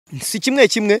si kimwe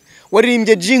kimwe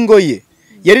waririmbye jingo ye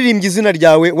yaririmbye izina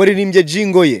ryawe waririmbye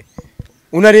jingo ye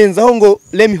unarenzaho ngo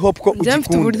let me hope ko ugikunda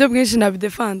mfite uburyo bwinshi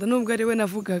nabidefanda nubwo ari we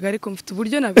navugaga ariko mfite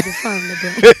uburyo nabidefanda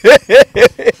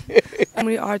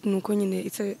muri art nuko nyine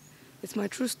it's my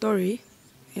true story.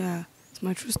 Yeah, it's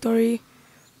my true story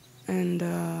and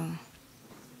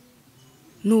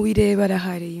nuwireba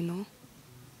arahari, you know.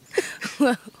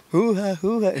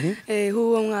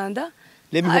 Huwa mwanda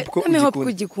let me hope ko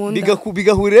ugikunda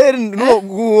bigahure no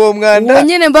huwa mwanda uwo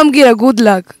nyine mbambwira good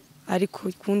luck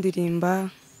ariko kundirimba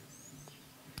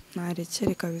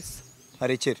narekere kabisa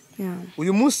arekere.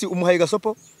 Uyu munsi umuhaye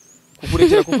gasopo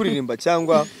kukurekera kukuririmba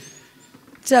cyangwa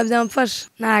byamfasha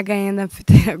nagahenda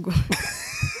mfite yago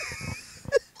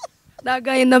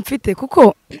nagahenda mfite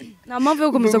kuko nta mpamvu yo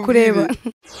gukomeza kureba.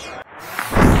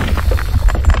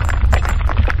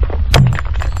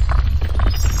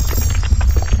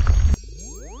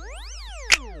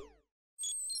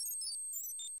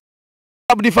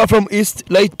 Tab differ from east,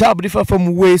 like tab differ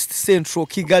from west, central,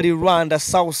 Kigali, Rwanda,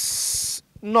 south,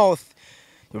 north.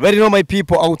 You already know my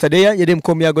people out there. You them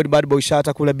come here, got the bad boy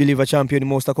shatter, cooler believer, champion,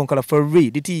 monster, conqueror, furry,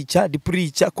 the teacher, the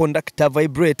preacher, conductor,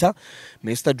 vibrator,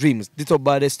 Mr. Dreams, the top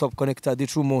baddest, top connector, the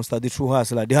true monster, the true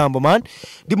hustler, the humble man,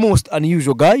 the most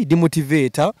unusual guy, the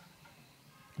motivator,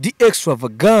 the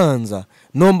extravaganza,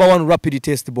 #1 rapid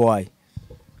test boy.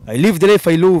 I live the life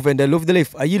I love and I love the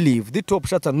life I live. The top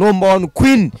shatter, #1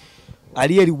 queen.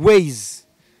 Alieri Wayz,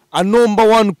 a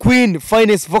 #1 queen,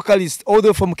 finest vocalist, all the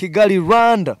way from Kigali,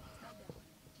 Rwanda.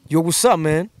 Yo, what's up,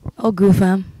 man? All good,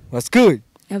 fam. What's good?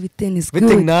 Everything is good.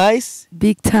 Everything nice?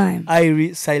 Big time.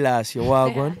 Irie Silas, you're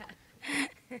welcome.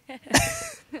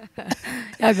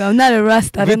 Yago, I'm not a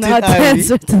rasta. I don't know how to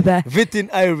answer to that. Everything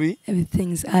Irie.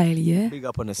 Everything's Irie, yeah? Big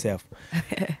up on yourself.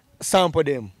 Sample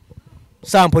them.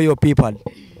 Sample your people.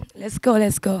 Let's go,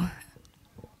 let's go.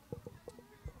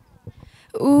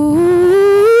 Ooh,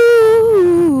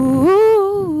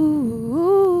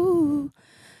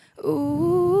 ooh, ooh,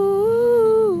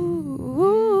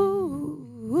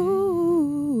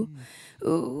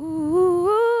 ooh.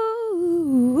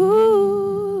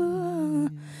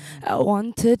 I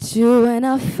wanted you and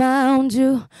I found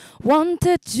you.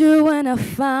 Wanted you and I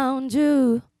found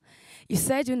you. You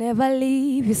said you never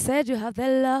leave. You said you have the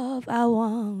love I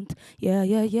want. Yeah,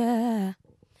 yeah, yeah.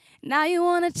 Now you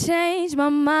wanna change my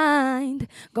mind.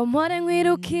 Go more than we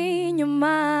do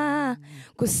kinyuma.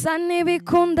 Gusa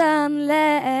ntibikunda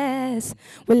unless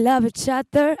we love each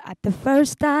other at the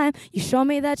first time. You show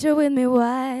me that you're with me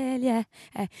while, yeah.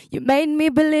 You made me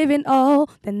believe in all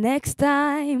the next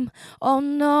time. Oh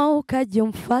no,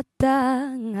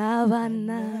 kajumfata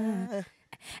ngabana.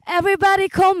 Everybody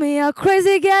call me a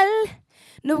crazy girl.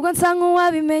 Nubwo nsangu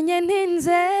wabimenye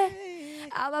ntinze.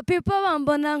 Our people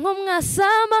bambona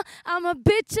nk'umwasama. I'm a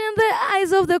bitch in the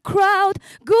eyes of the crowd.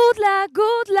 Good luck,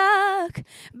 good luck.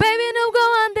 Baby nubwo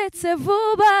wandetse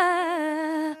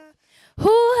vuba.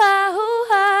 Hoo-ha,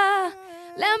 hoo-ha.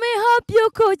 Let me hope you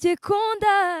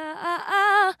kugikunda.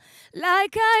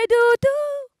 Like I do.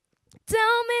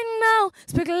 Tell me now,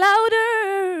 speak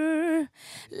louder.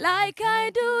 Like I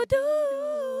do.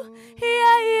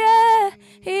 Yeah, yeah,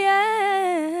 yeah,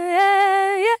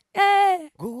 yeah, yeah.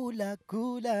 Gula,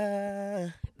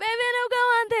 gula. Baby, no go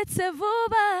on that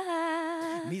vuba.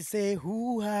 Me say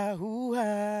hoo-ha,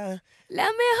 hoo-ha.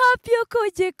 Let me hope you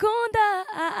kujikunda.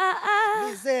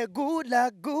 Me say good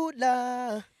luck, good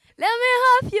luck. Let me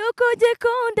hope you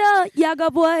kujikunda. Yaga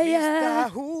boy, yeah.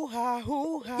 Hoo-ha,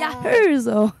 hoo-ha. Yeah,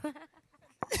 herzo.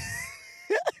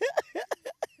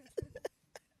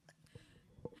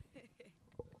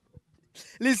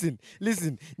 Listen.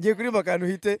 Ngiye kuri makano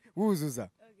hite wuzuza.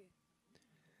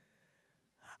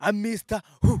 I'm Mr.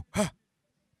 Hoo-ha.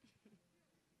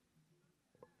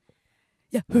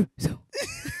 Yeah, herzo.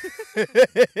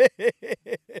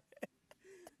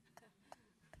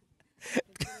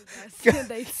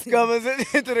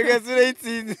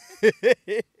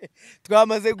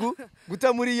 Twamaze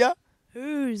guta muri ya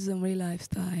herzo muri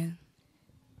lifestyle.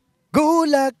 Good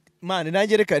luck. Man,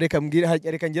 nanjye reka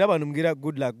ngira abantu mbwira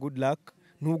good luck.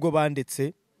 Nubwo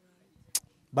bandetse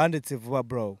vuba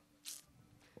bro.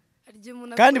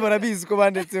 Kandi barabizi ko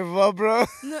bandetse vuba bro.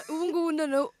 Ubu ngubu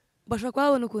none bashaka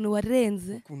kwabona ukuntu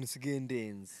warenze. Ukuntu sigaye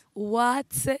ndenze.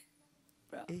 Watse.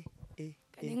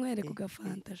 Kani nkwere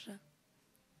kugafantasha.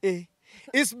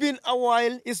 It's been a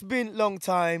while, it's been long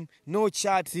time. No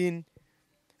chatting,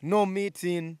 no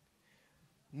meeting,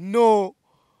 no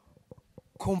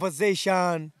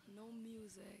conversation,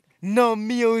 no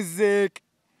music,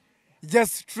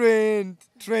 just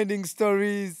trending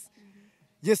stories,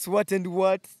 just what and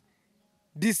what,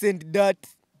 this and that.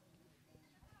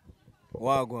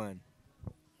 Wagwan.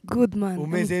 Good man.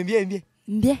 Umeze mbye.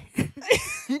 Mbye.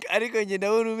 Ariko nje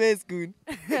ndabona umeze kun.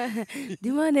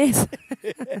 Dimanes.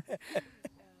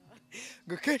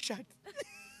 Go keshat.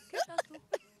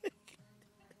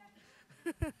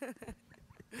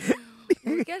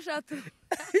 Keshatu.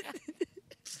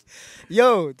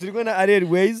 Yo, turi kubona ari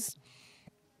Wayz.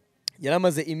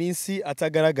 Yaramaze iminsi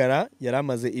atagaragara,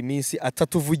 yaramaze iminsi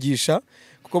atatuvugisha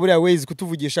kuko buriya Wayz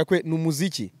kutuvugisha kwe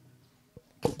n'umuziki.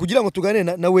 Kugira ngo tugane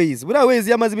na Wayz. Buriya Wayz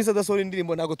yamaze iminsi adasohora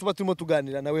indirimbo ntago tuba turimo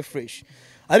tuganira nawe fresh.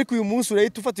 Ariko uyu munsi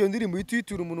urahita ufata iyo ndirimbo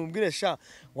yitwitura umuntu umbwire sha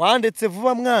wandetse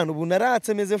vuba mwana ubu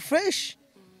naratse meze fresh.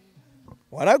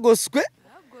 Waragoswe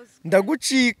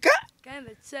ndagucika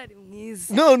kandi cyari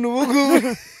mwiza none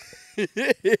ubugu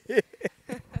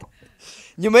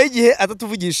nyuma y'igihe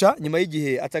atatuvugisha nyuma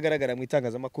y'igihe atagaragara mu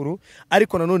itangazamakuru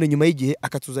ariko nanone nyuma y'igihe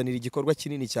akatuzanira igikorwa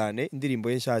kinini cyane indirimbo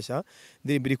ye nshyashya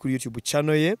indirimbo iri kuri YouTube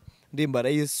channel ye indirimbo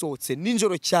arayisohotse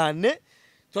ninjoro cyane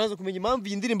turaza kumenya impamvu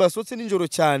iyi ndirimbo yasohotse ninjoro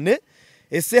cyane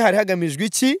ese hari hagamijwe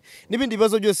iki n'ibindi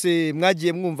bibazo byose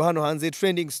mwagiye mwumva hano hanze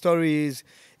trending stories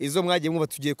izo mwagiye mwumva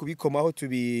tugiye kubikomaho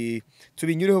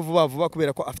tubinyureho vuba vuba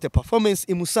kubera ko afite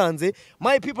performance imusanze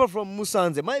my people from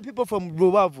Musanze my people from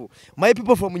Rubavu my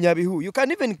people from Nyabihu you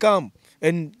can even come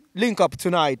and link up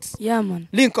tonight yeah man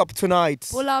link up tonight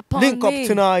pull up on link me. Up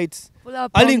tonight pull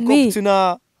up I on link me. up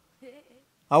tuna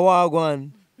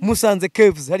awagwan Musanze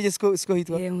Caves hariye siko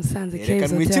hitwa yeah Musanze reka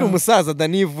Caves mwitira umusaza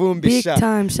Dani Vumbisha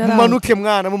mumanuke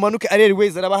mwana mumanuke ari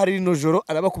Wayz araba hari rino joro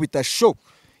arabakubita show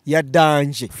ya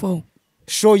danje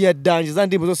show ya danje za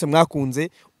ndimbo zose mwakunze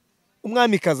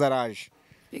umwami kazaraje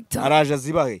araje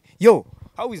azibahe yo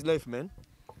how is life man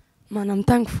I'm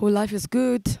thankful life is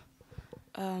good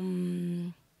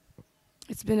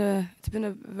it's been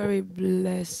a very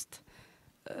blessed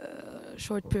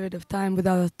short period of time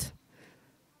without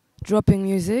dropping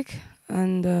music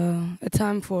and a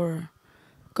time for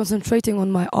concentrating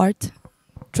on my art,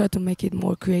 try to make it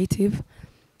more creative.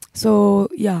 So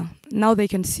yeah, now they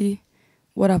can see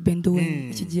what I've been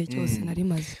doing.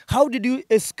 How did you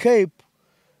escape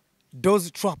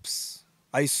those traps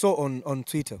I saw on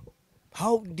Twitter?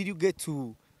 How did you get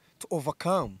to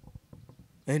overcome?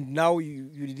 And now you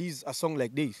release a song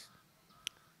like this.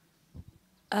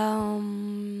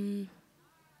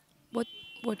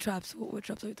 What traps? What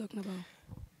traps are you talking about?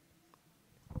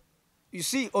 You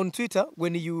see, on Twitter,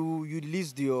 when you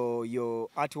released your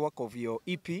artwork of your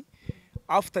EP,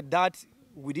 after that,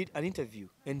 we did an interview.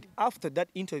 And after that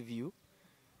interview,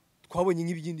 twabonye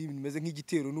nk'ibindi bimeze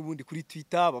nk'igitero n'ubundi kuri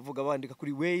Twitter bavuga bandika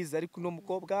kuri Wayz ari kuno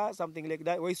mukobwa something like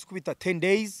that. Wayz kubita 10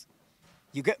 days.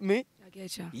 You get me? I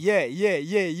get you. Yeah.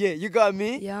 You got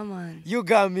me? Yeah, man. You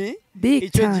got me?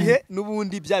 Big time. Icyo gihe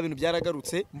n'ubundi bya bintu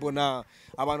byaragarutse mbona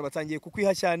abantu batangiye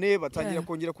kukwiha cyane batangira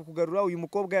kongera kukugarura uyu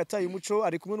mukobwa yataye umuco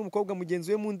ari kumwe n'umukobwa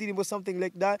mugenzi we mu ndirimbo something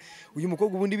like that uyu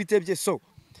mukobwa ubundi bitebye so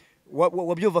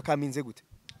wabyova kaminze gute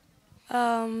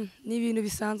ni ibintu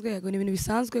bisanzwe yego ni ibintu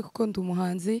bisanzwe kuko ndi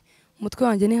umuhanzi umutwe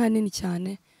wanjye ni hanini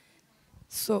cyane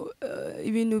so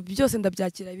ibintu byose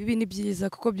ndabyakira ibi ni byiza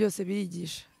kuko byose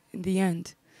birigisha in the end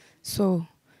so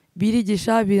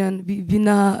birigisha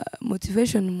bina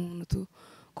motivation umuntu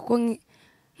kuko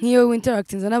nk'iyo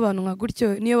interactinze n'abantu nka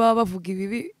gutyo niyo baba bavuga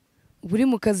ibibi buri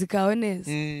mu kazi kawe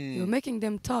neza you're making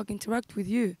them talk interact with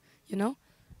you you know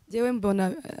jewe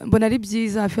mbona ari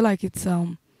byiza I feel like it's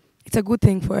a good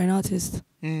thing for an artist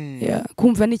yeah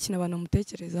kumva n'ikintu abantu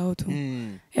mutekerezaho tu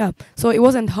yeah so it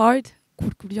wasn't hard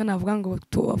kuryo navuga ngo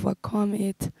to overcome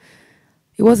it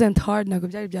wasn't hard ntabwo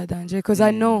byari byadanje because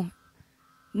I know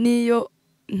niyo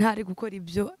ntari gukora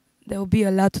ibyo there will be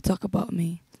a lot to talk about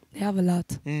me they have a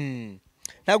lot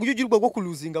ntabwo ujya ugira ubwo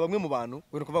kuluzinga bamwe mu bantu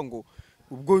wenda kuvuga ngo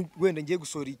ubwo wenda ngiye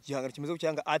gusora igihangano kimeze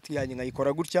cyangwa art yanjye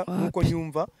nkayikora gutya nkuko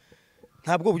nyumva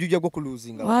ntabwo ujya bwo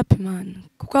kuluzinga wapi man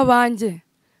kuko abanjye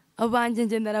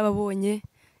nge narababonye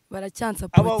baracyansa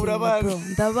bro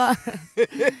ndaba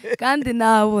kandi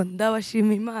nabo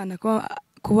ndabashima Imana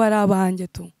kuba ari abanjye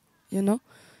tu you know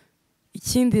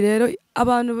ikindi rero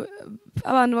abantu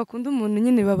bakunda umuntu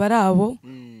nyine baba ari abo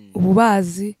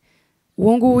ububazi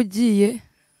uwo nguwo ugiye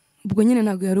ubwo nyine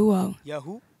ntabwo yari uwawe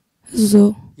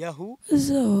zo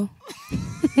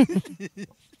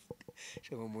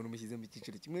shaka umuntu mushyize mu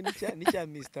cyiciro kimwe n'icya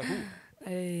Mr. Who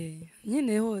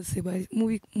nyine hose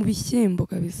mu bishyimbo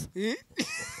kabisa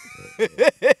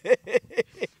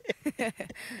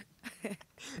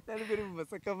nari bari mu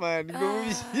masaka mani ngo mu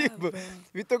bishyimbo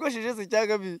bitogosheje se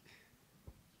cyangwa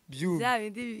byumye bya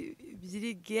bindi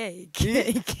byiri gay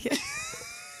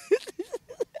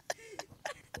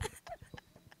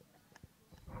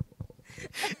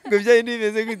ngo bya bindi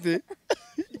bimeze gute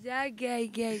bya gay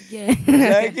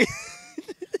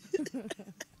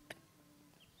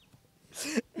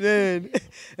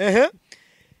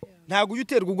ntabwo ujya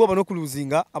uterwa ubwoba no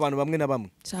kuruzinga abantu bamwe na bamwe.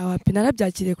 Wapi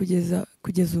narabyakiriye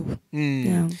kugeza ubu.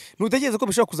 Ntutekereza ko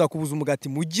bishobora kuzakubuza umugati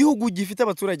mu gihugu gifite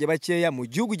abaturage bakeya, mu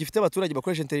gihugu gifite abaturage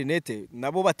bakoresha interinete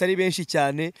nabo batari benshi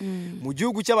cyane, mu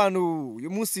gihugu cy'abantu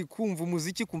uyu munsi kumva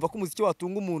umuziki, kumva ko umuziki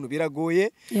watunga umuntu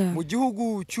biragoye, mu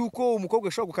gihugu cy'uko umukobwa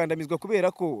ashobora gukandamizwa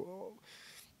kubera ko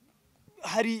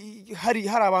hari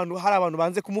abantu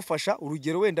banze kumufasha,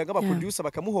 urugero wenda nk'abaproducer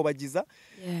bakamuhobagiza,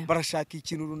 barashaka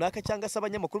ikintu runaka cyangwa se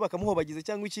abanyamakuru bakamuhobagiza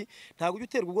cyangwa iki. Ntabwo ujya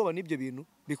uterwa ubwoba n'ibyo bintu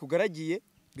bikugaragiye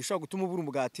bishobora gutuma ubura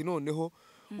umugati noneho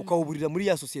ukawuburira muri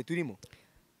ya societe urimo?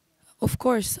 Of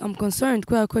course I'm concerned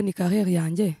kubera ko ni career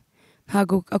yanjye,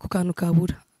 ntabwo ako kantu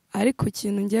kabura, ariko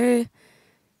ikintu njye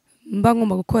mba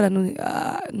ngomba gukora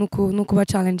nukuba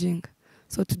challenging.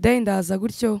 So today ndaza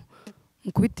gutyo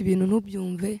mukubita ibintu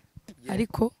ntubyumve,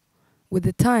 ariko with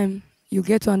the time you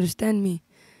get to understand me.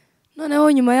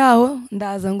 Noneho nyuma yaho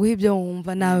ndaza nguha ibyo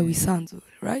wumva nawe wisanzure,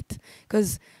 right?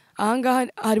 Because ahangaha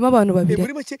harimo abantu babiri.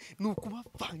 Muri make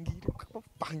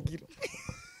nukubavangira.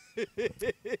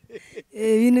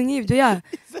 Ibintu nk'ibyo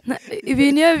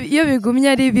ibintu iyo bigumye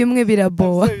ari bimwe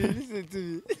birabowa.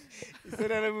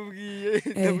 Naramubwiye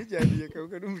ndamujyaniye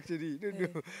kabuga n'umuceri,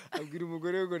 noneho abwira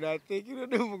umugore ngo nateke,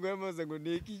 noneho umugore amaze ngo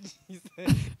neke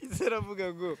isa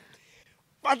aravuga ngo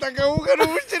fata kabuga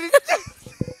n'umuceri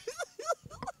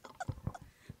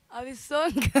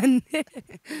abisongane.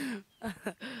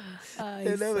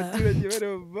 N'abaturage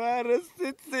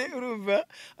barasetse, urumva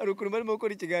ari ukuntu barimo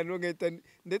gukora ikiganiro ngahita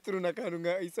ndetse urunakanu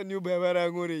nka isa niyo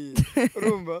barankoreye,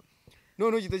 urumva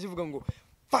noneho gihita kivuga ngo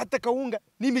fata kawunga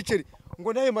n'imiceri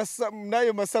ngo nayo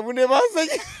masabune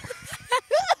bazanye.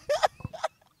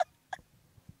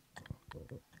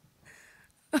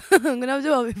 Ngo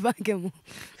nabyo babivangemo,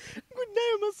 ngo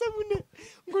nayo masabune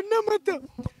ngo n'amata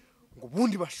ngo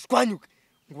ubundi bashwanyuke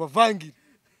ngo bavangire.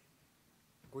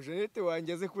 Ngo Jeanette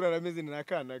wanjye aze kurara ameze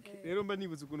n'akana ke, rero mba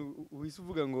nibuze ukuntu uhise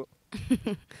uvuga ngo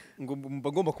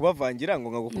mbagomba kubavangira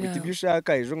ngo ngagukubita ibyo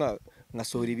ushaka ejo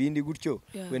nkasohora ibindi gutyo,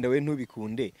 wenda we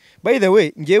ntubikunde. By the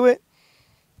way, ngewe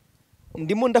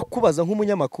ndimo ndakubaza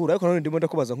nk'umunyamakuru, ariko nanone ndimo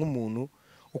ndakubaza nk'umuntu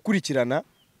ukurikirana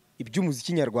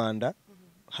iby'umuziki nyarwanda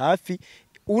hafi,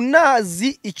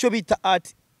 unazi icyo bita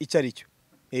art icyo ari cyo.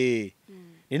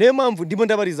 Ni nayo mpamvu ndimo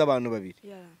ndabariza abantu babiri.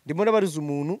 Ndimo ndabariza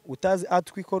umuntu utazi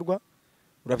art kwikorwa,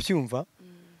 urabyumva,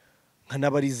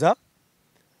 nkanabariza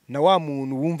na wa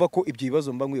muntu wumva ko ibyo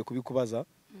bibazo mba nkwiye kubikubaza,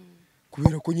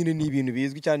 kubera ko nyine ni ibintu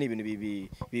bizwi cyane, ibintu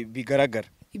bigaragara.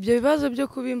 Ibyo bibazo byo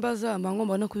kubimbaza mba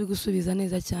ngomba no kubigusubiza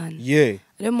neza cyane.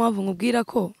 Rero mpamvu nkubwira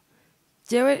ko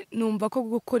jewe numva ko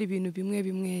gukora ibintu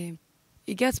bimwe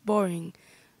it gets boring.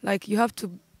 Like you have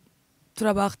to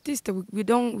turaba artiste, we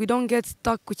don't get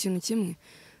stuck ku kintu kimwe,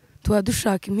 tuba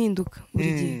dushaka impinduka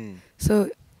buri gihe. So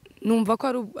numva ko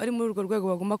ari muri urwo rwego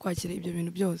bagomba kwakira ibyo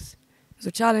bintu byose, so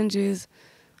challenges,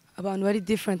 abantu bari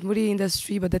different muri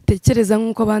industry badatekereza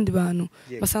nk'uko abandi bantu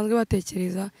basanzwe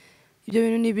batekereza. Ibyo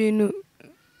bintu ni ibintu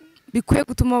bikwiye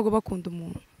gutuma bago bakunda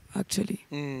umuntu actually.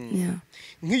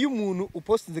 Nk'iyo umuntu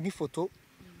upostinze nk'ifoto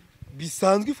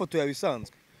bisanzwe, ifoto yawe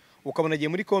isanzwe, ukabona agiye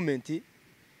muri comment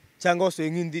cyangwa wasohoye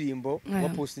nk'indirimbo,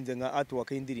 wapostinze nka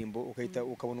artwork y'indirimbo,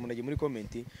 ukabona umuntu agiye muri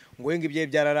comment ngo wenga ibye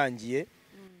byararangiye,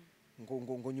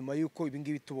 ngo nyuma yuko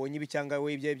ibingibi tubonye ibi cyangwa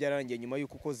we ibye byararangiye nyuma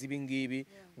yuko ukoze ibingibi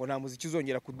ngo nta muziki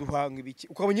uzongera kuduha nk'ibiki,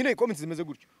 ukabona nyine comment zimeze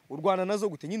gutyo, urwana nazo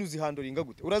gute? Nyine uzihandoringa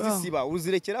gute? Urazisiba,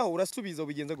 uzirekeraho, urasubiza,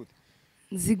 ubigenza gute?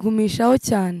 Zigumishaho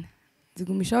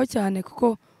cyane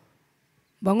kuko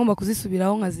bangomba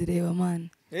kuzisubiraho nkazireba man.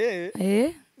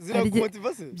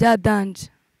 Zirakumotivase bya danje,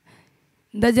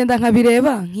 ndagenda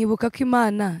nkabireba nkibuka ko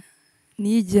Imana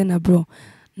niyigena bro,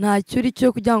 ntacyo uri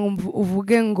cyo kugira ngo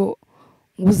uvuge ngo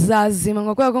uzazima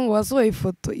ngo kubera ko ngo wasohoye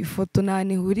ifoto nta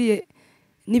nihuriye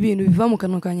n'ibintu biva mu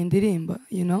kanwa kanjye ndirimba,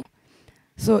 you know.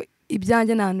 So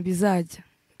ibyanjye nta hantu bizajya,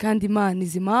 kandi Imana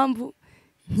izi impamvu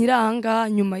nkiri ahangaha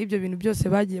nyuma y'ibyo bintu byose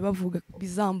bagiye bavuga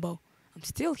bizambaho. I'm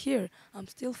still here, I'm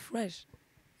still fresh,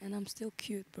 and I'm still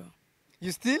cute bro.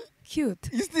 You still cute?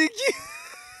 You still cute?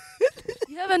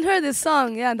 You haven't heard this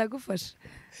song? Yeah, ndagufasha.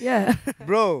 Yeah.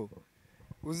 Bro,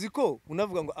 uziko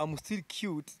unavuga ngo I'm still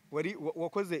cute, wari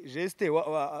wakoze geste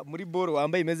muri boro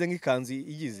wambaye imeze nk'ikanzu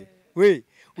igize. We,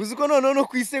 uziko none no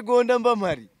kwisegonda mba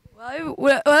mpari.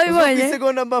 Wabibonye?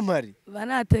 Kwisegonda mba mpari.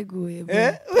 Banateguye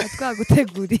bro.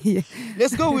 Twaguteguriye.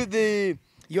 Let's go with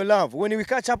your love. When we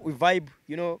catch up we vibe,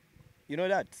 you know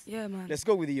that. Yeah man. Let's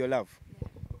go with your love.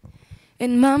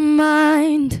 In my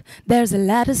mind, there's a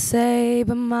lot to say,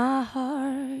 but my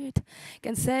heart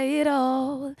can say it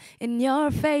all. In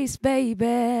your face,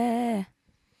 baby.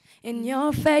 In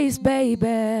your face,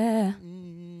 baby.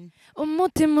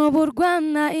 umutima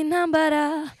uburwana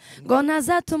intambara ngo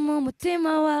ntazatuma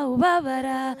umutima wawe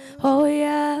ubabara oh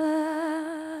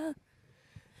yeah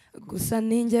gusa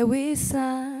ninjye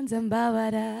wisanze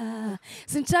mbabara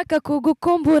sinshaka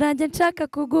kugukumbura njye nshaka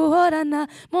kuguhorana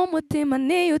mu mutima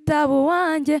niyo utaba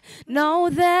uwanjye know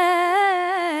that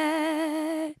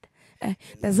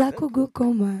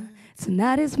ndazakugukoma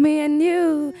tonight is me and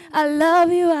you I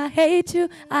love you I hate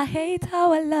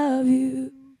how I love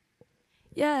you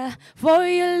yeah for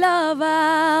your love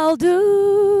I'll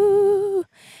do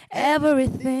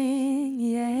everything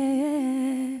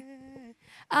yeah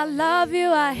I love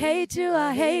you, I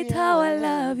hate how I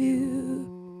love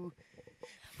you.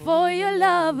 For your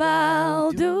love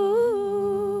I'll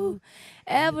do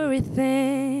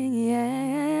everything,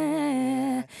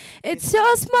 yeah. It's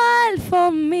your smile for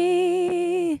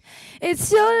me,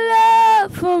 it's your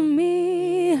love for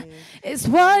me, it's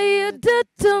what you did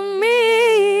to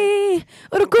me.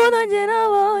 Urukundo njye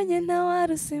nabonye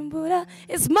ntawarusimbura.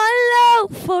 It's my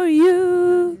love for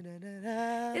you.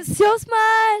 It's your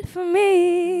smile for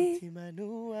me.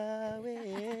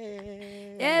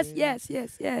 Yes.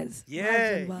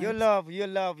 Yeah, your love.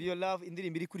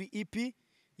 Indirimbo iri kuri EP,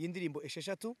 y'indirimbo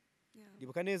esheshatu.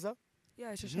 Ndibuka neza?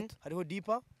 Yeah, esheshatu. Hariho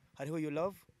Deeper, hariho Your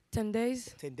Love. 10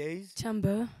 days.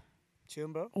 Chamber.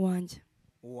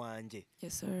 Uwanje.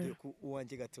 Yes sir.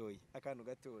 Uwanje gatoyi, akantu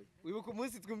gatoyi. Wibuka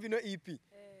umunsi twumva ino EP.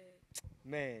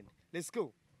 Man, let's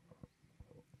go.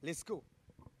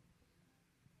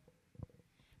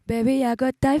 Baby, I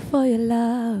got die for your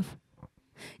love.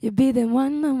 You be the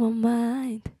one on my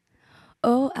mind.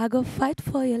 Oh, I go fight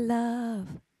for your love.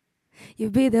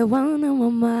 You be the one on my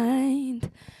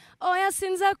mind. Oh,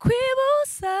 yasinza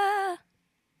kwibusa.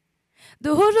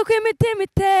 Duhuje uko imitima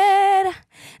itera.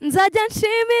 Nzajya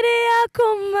nshimira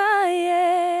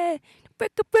kumaye.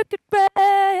 Break it.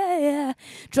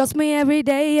 Trust me every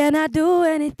day and I do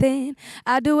anything.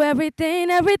 I do everything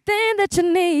that you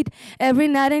need. Every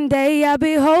night and day I'll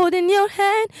be holding your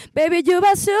hand. Baby, you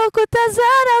basuka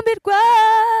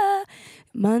utazarambirwa.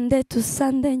 Monday to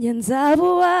Sunday nje nzaba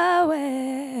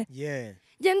uwawe. Yeah.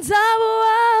 Nje nzaba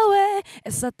uwawe.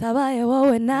 Esa tabaye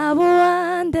wowe naba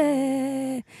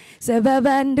uwande.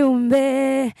 Sebaba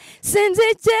ndumbe.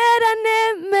 Sinzigera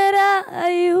nemera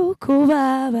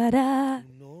ayukubabara.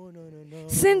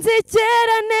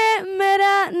 Sinzigera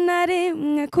nemera na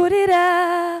rimwe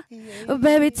kurira. Oh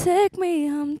baby, take me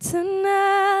home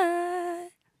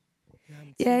tonight.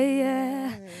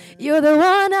 Yeah. You're the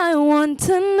one I want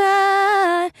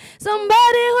tonight.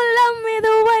 Somebody who love me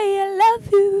the way I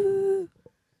love you.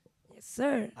 Yes,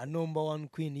 sir. A number one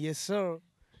queen. Yes, sir.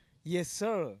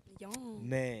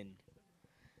 Man.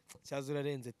 Chazura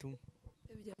renze tu.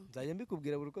 Nzajya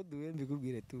mbikubwira buri ko duwe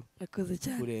mbikubwire tu. Nakoze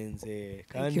cyane. Kurenze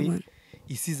kandi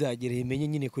isi zagere imenye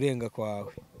nyine kurenga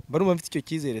kwawe. Barumva mfite icyo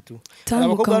cyizere tu.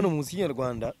 Abakobwa hano mu muziki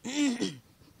nyarwanda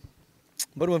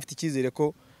barumva mfite icyizere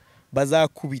ko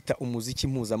bazakubita umuziki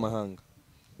mpuzamahanga.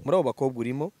 Muri abo bakobwa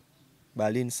urimo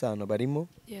Balin Sano barimo.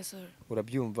 Yes sir.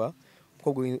 Urabyumva?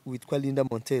 Umukobwa witwa Linda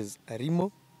Montez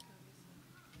arimo.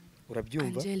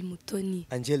 Urabyumva?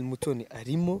 Angel Mutoni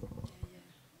arimo.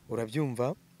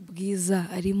 Urabyumva? Bwiza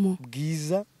arimo.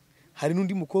 Hari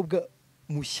n'undi mukobwa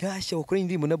mushyashya wakoranye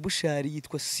indirimbo na Bushari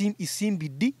yitwa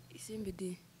Isimbidi.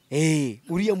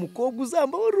 Uriya mukobwa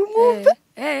uzambara urumwumva.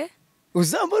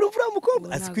 Uzambara uvura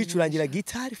mukobwa azikwicurangira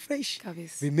guitar fresh.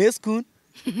 Bimeze kun.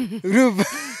 Urumva?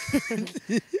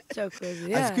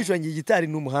 Azikwicurangira guitar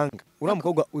n'umuhanga. Uriya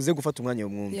mukobwa uze gufata umwanya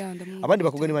w'umwumva. Abandi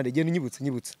bakobwa ni bande genda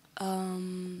unyibutse.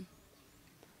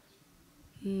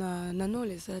 Na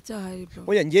Knowless aracyahari bro.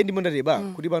 Oya ngiye ndimo ndareba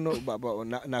kuri bano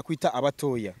nakwita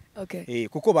abatoya.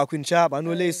 Kuko bakwinca ba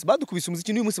Knowless badukubise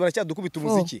umuziki n'uyu munsi baracyadukubita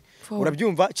umuziki.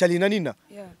 Urabyumva Charlie na Nina.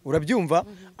 Urabyumva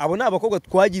abo ni abakobwa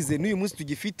twagize n'uyu munsi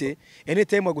tugifite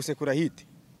anytime wagusekura hit.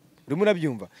 Urimo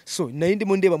nabyumva. So nayo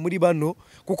ndimo ndeba muri bano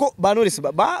kuko ba Knowless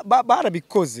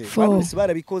barabikoze.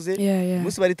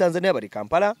 Munsi bari Tanzania bari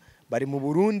Kampala. Bari mu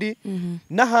Burundi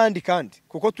n'ahandi kandi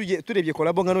kuko turebye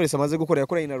collabo nka Knowless amaze gukora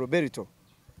yakoranye na Roberto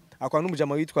akwa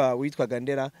n'umujama witwa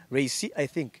Gandera Racy I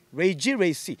think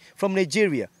Racy from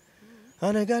Nigeria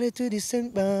and I got it to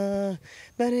December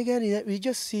but I got it we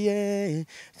just see it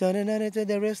turning to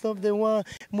the rest of the one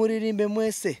muririmbe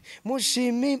mwese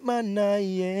mushimi mana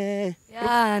yeah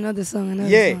I know the song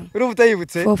urumva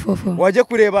utayibutse wajya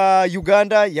kureba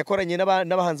Uganda yakoranye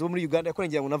n'abahanzi bo muri Uganda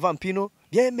yakoranye na Vampino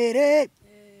byemere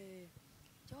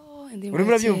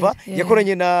urimo byumva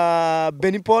yakoranye na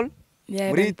Benny Paul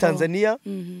muri Tanzania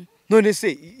none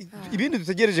se ibindi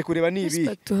dutegereje kureba ni ibi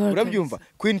urabyumva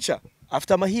Queencha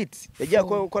after ama hits yagiye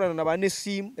akorana na ba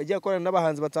Nesim yagiye akorana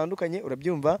n'abahanzi batandukanye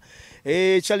urabyumva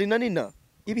Charlie na Nina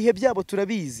ibihe byabo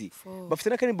turabizi bafite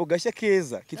n'akarimbo gashya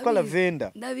keza kitwa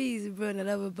Lavenda ndabizi bro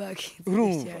naraba back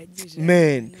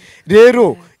man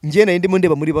rero ngiye na ndimo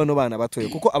ndeba muri bano bana batoye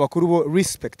kuko abakuru bo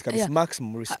respect kabisa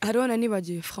maximum respect harona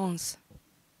nibagiye France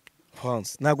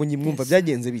nago nyimwumva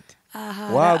byagenze bite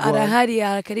arahari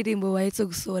akaririmbo bahetse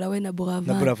gusora we na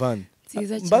Buravan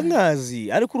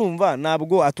bangazi ariko urumva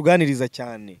nabwo atuganiriza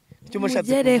cyane icyo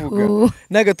mushatse kuvuga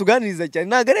naga tuganiriza cyane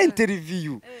naga ari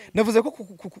interview navuze ko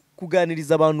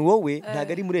kuganiriza abantu wowe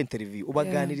ntaga ari muri interview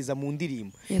ubaganiriza mu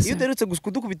ndirimbo iyo uterutse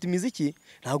kudukubita imiziki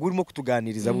ntago urimo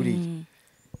kutuganiriza buriya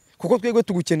kuko twegwe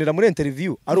tugukenera muri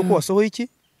interview ari uko wasohoye iki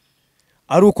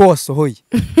ari uko wasohoye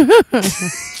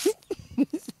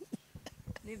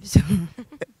nibyo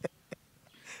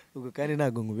ubwo kandi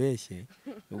ntago nkubeshye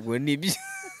ubwo nibyo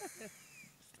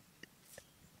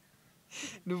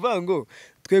nuvango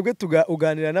twebwe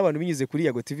uganira n'abantu binyuze kuri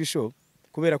Yago TV show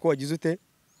kubera ko wagize ute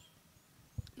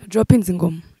dropping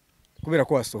ingoma kubera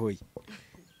ko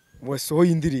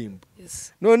wasohoye indirimbo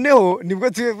noneho nibwo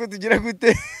twebwe tugira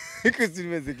gute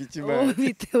kuzimeze kikimana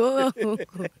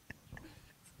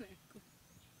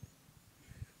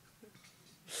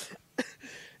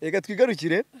ega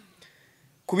twigarukire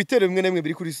ku bitero bimwe na bimwe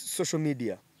biri kuri social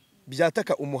media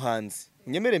byataka umuhanzi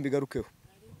nyemere mbigarukeho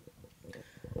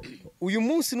uyu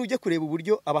munsi nujya kureba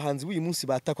uburyo abahanzi b'uyu munsi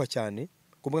batakwa cyane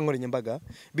ku mbuga nkoranyambaga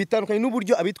bitandukanye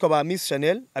n'uburyo abitwa ba Miss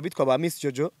Chanel abitwa ba Miss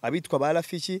Jojo abitwa ba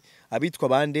Rafiki abitwa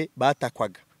bande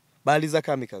batakwaga baliza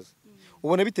kamikazi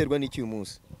ubona biterwa n'iki uyu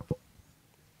munsi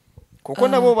kuko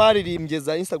nabo baririmbye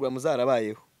za Instagram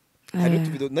zarabayeho hari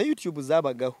utuvideo na YouTube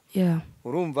zabagaho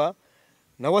urumva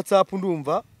na WhatsApp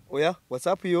ndumva oya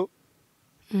WhatsApp yo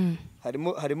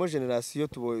harimo generation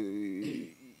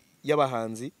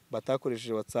y'abahanzi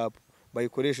batakoresheje WhatsApp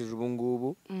bayikoresheje ubu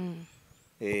ngubu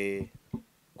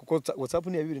kuko WhatsApp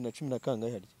ni ya 2010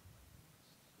 kangahe harya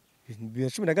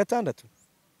 2016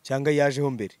 cyangwa yajeho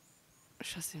mbere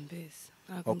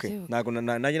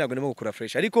nago nimo gukora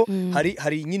fresh ariko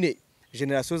hari nyine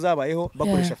generation zabayeho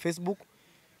bakoresha Facebook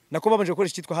nako babanje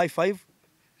gukoresha cyitwa high five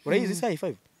urayizi high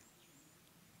five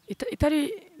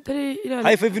itari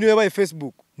high five niyo yabaye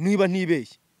Facebook niba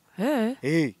ntibeshye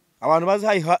abantu bazi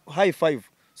high five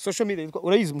social media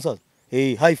urayizi musaza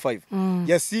high five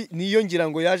yasi niyo ngira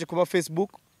ngo yaje kuba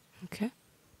Facebook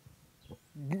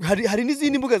hari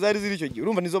n'izindi mbuga zari ziri cyo gihe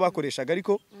urumva nizo bakoreshaga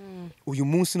ariko uyu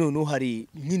munsi noneho hari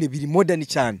nyine biri modern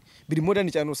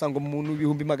cyane usanga umuntu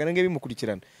ibihumbi magana nge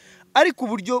bimukurikirana ariko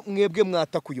uburyo mwebwe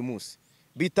mwataka uyu munsi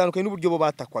bitandukanye n'uburyo bo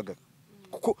batakwaga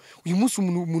kuko uyu munsi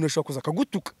umuntu ashobora kuza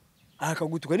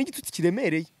akagutuka n'igitutsi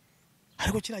kiremereye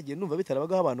ariko kiragiye numva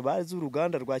bitarabagaho abantu bazi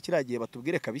uruganda rwa kiragiye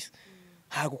batubwire kabisa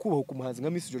ntago kubaho ku muhanzi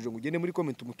nka Miss Jojo ngo ugende muri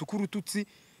comment umutukuru tutsi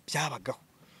byabagaho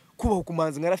kubaho ku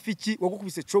muhanzi nka Rafiki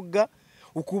wagukubise coga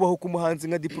ukubaho ku muhanzi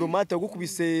nka Diplomate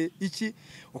wagukubise iki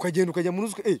ukagenda ukajya mu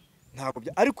nuzwe ntago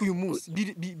ariko uyu munsi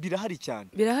birahari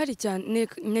cyane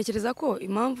ntekereza ko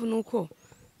impamvu nuko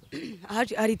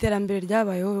hari iterambere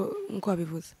ryabayeho nko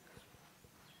babivuze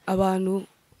abantu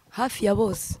hafi ya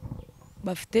bose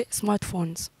bafite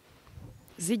smartphones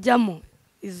zijyamo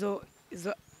izo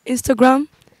Instagram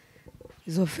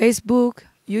izo Facebook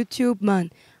YouTube man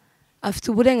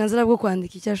afite uburenganzira bwo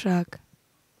kwandika icyo ashaka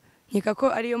nkeka ko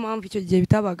ariyo mpamvu icyo gihe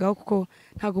bitabagaho kuko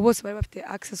ntago bose bari bafite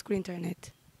access kuri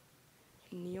internet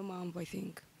niyo mpamvu I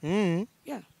think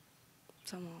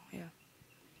somehow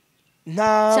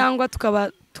cyangwa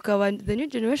tukaba the new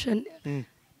generation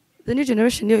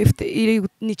yo ifite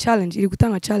ni challenge iri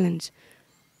gutanga challenge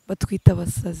batwita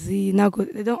basazi nago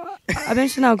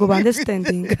abenshi nago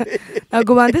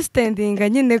bandestandinga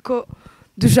nyine ko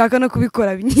dushaka no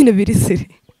kubikora nyine biri siri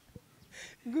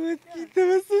gutwita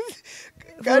basazi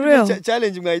kandi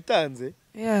challenge mwayitanze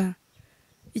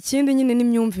ikindi nyine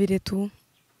n'imyumvire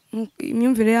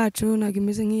imyumvire yacu nago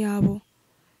imeze nk'iyabo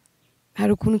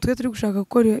hari ukuntu twe turi gushaka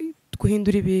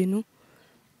guhindura ibintu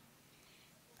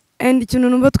and ikintu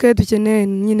numva twe dukeneye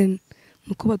nyine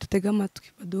nuko badutega amatwi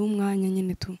baduha umwanya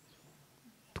nyine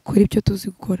dukora ibyo tuzi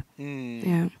gukora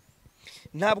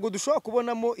ntabwo dushobora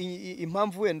kubonamo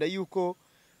impamvu wenda yuko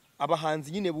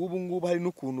abahanzi nyine bubu ngubu hari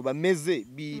n'ukuntu bameze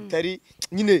bitari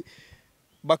nyine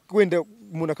wenda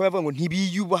umuntu akaba yavuga ngo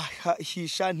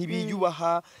ntibiyubahisha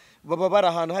ntibiyubaha baba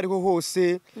barahana hariho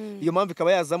hose iyo mpamvu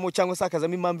ikaba yazamo cyangwa se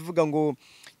akazamo impamvu ivuga ngo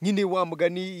nyine wa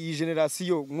mugani iyi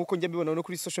generation nkuko njya mbibona no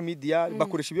kuri social media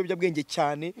bakoresha ibiyobyabwenge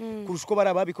cyane kurusha uko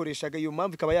babikoreshaga iyo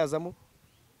mpamvu ikaba yazamo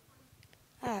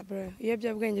bro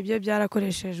ibiyobyabwenge byo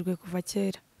byarakoreshejwe kuva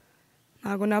kera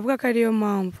ntago navuga ko ariyo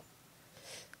mpamvu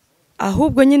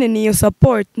ahubwo nyine niyo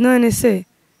support none se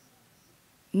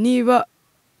niba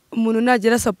umuntu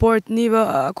nagira support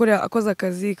niba akoze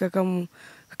akazi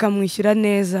akamwishyura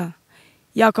neza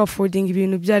yakafording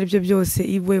ibintu byari byo byose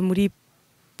iwe muri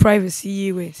privacy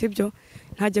yiwe sibyo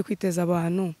ntajye kwiteza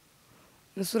abantu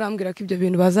nusurambwira ko ibyo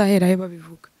bintu bazahera he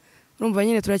babivuga urumva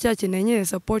nyine turacyakeneye nyine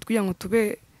support kugira ngo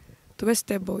tube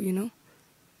stable you know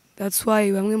that's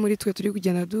why bamwe muri twe turi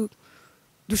kugenda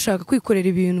dushaka kwikorera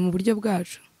ibintu mu buryo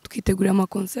bwacu tukitegurira ama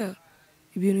concert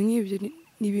ibintu nk'ibyo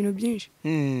ni ibintu byinshi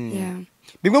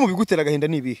bimwe mu bigutera agahinda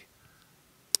ni ibihe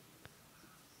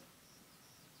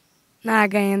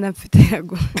nagahinda mfite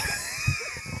yago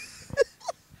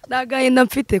nagahinda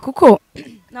mfite kuko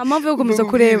nta mpamvu yo gukomeza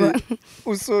kureba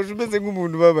usoje umeze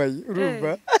nk'umuntu babaye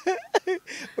urumva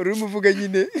urimo uvuga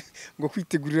nyine ngo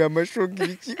kwitegurira amashoga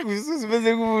ibiki usoje umeze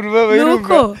nk'umuntu babaye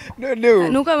urumva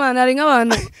nuko abantu hari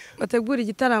nk'abantu bategura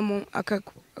igitaramo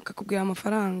akakubwira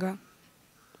amafaranga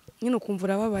nyine ukumva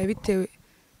urababaye bitewe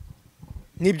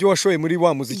n'ibyo washoye muri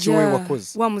wa muziki we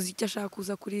wakoze wa muziki ashaka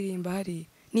kuza kuririmba hari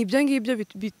nibyo ngibyo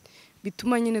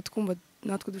bituma nyine twumva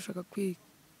natwe dushaka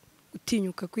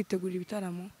gutinyuka kwitegura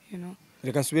ibitaramo you know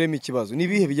reka nsubiremo ikibazo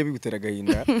nibihe bijya bigutera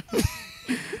agahinda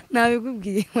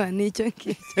nabikubwiye nicyo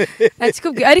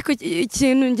nakikubwiye ariko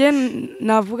ikintu nge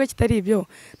navuga kitari ibyo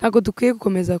ntago dukwiye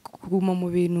gukomeza kuguma mu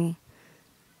bintu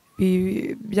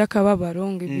by'akababaro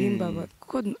ngo ibimbaba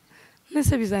kuko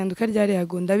nese bizahinduka ryari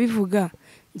yago ndabivuga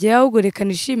nge ahubwo reka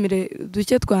nishimire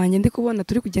duke twanjye ndi kubona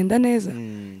turi kugenda neza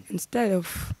instead of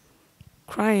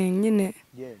crying nyine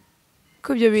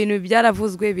ko ibyo bintu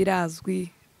byaravuzwe birazwi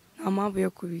nta mpamvu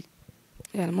yo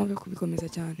kubikomeza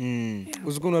cyane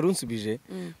uzi ukuntu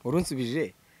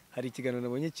warunsubije hari ikiganiro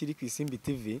nabonye kiri ku Isimbi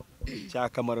TV cya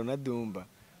Kamaro na Dumba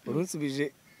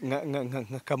warunsubije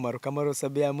nka Kamaro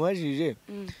Sabe yamuhajije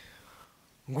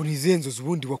ngo nizenzo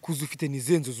ubundi wakuze ufite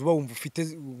nizenzo uba wumva ufite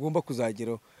ugomba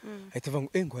kuzageraho ahita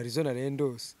avuga ngo hari zo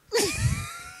narendose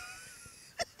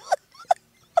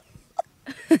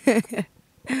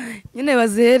nyine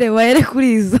bahere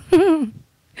kuri izo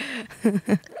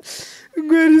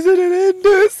ngo hari zo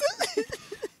narendose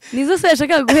nizo se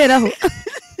yashakaga guheraho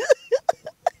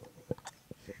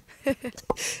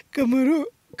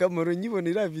Kamaro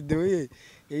nyibonera video ye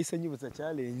yahise anyibutsa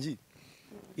challenge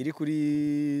iri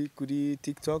kuri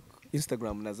TikTok,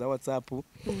 Instagram na za WhatsApp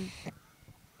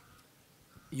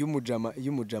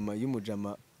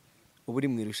y'umujama uburi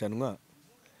mu irushanwa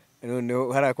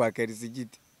noneho harakwakariza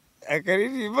igiti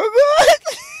akaririmba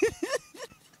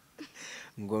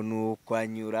ngo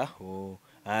nukwanyuraho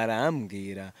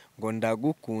arambwira ngo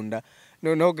ndagukunda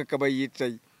noneho gakaba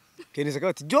yicaye keneza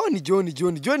kati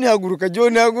John haguruka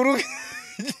John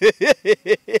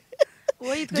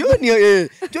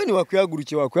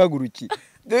wakwihaguruki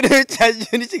dore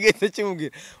cyaje n'ikigenda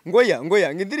kimubwira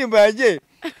ngoya ng'indirimbo yaje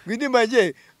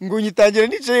ngo nyitangira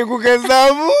nicaye ku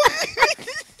kazamu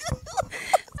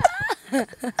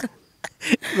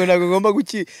ngo ntabwo ngomba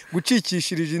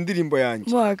gucikishirije indirimbo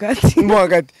yanjye mo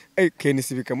hagati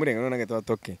kenisi bikamurenga none agahita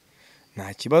batoke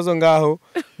nta kibazo ngaho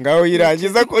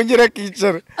yirangiza kongera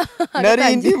akicara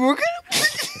narindibuka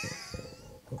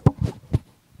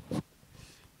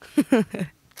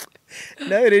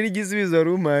nawe rero igisubizo wari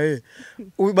umpaye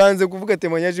ubanze kuvuga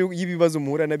temanyaje y'ibibazo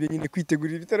muhura nabyo nyine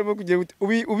kwitegurira ibitaramo kugira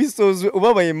ubisoze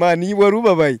ubabaye mani wari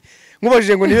ubabaye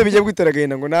nkubajije ngo nibe bijya gutera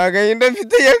agahinda ngo nta gahinda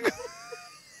mfite yago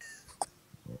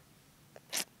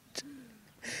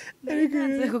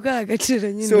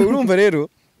so urumva rero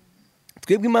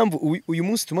twebwe impamvu uyu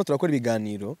munsi turimo turakora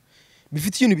ibiganiro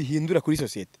bifite ikintu bihindura kuri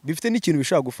societe bifite n'ikintu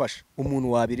bishaka gufasha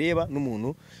umuntu wabireba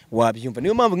n'umuntu wabyumva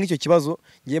niyo mpamvu nk'icyo kibazo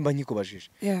ngemba nkikubajije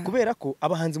kubera ko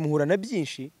abahanzi muhura na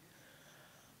byinshi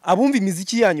abumva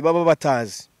imiziki yanyu baba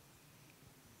batazi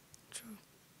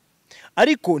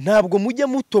ariko ntabwo mujya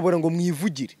mutobora ngo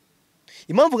mwivugire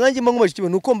impamvu nganjye mba nkubajije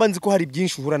nuko mba nzi ko hari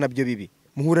byinshi uhura nabyo bibi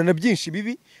muhura na byinshi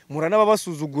bibi muhura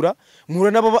n'ababasuzugura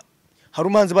muhura hari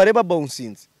umuhanzi bareba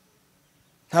bawunsinze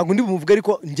ntabwo ndi bumuvuga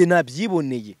ariko nge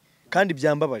nabyiboneye kandi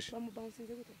byambabaje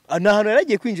ahantu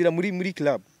yaragiye kwinjira muri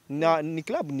club ni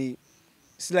club ni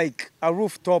it's like a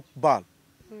rooftop bar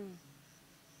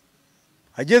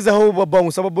ageze aho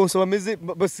babawunsa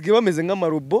basigaye bameze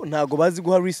nk'amarobo ntago bazi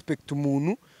guha respect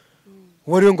umuntu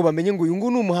wariwe ngo bamenye ngo uyu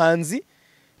nguyu ni umuhanzi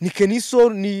ni Keniso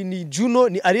ni Juno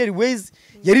ni Wayz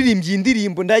yaririmbye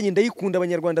indirimbo ndayikunda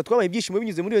abanyarwanda twabaye ibyishimo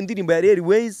binyuze muri iyo ndirimbo ya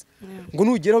Wayz ngo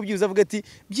nugeraho byibuze avuga ati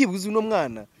byibuze uno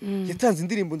mwana yatanze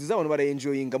indirimbo nziza abantu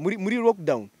baraenjoyinga muri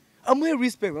lockdown amuhe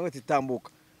respect ngo ati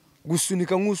tambuka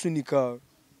gusunika nk'usunika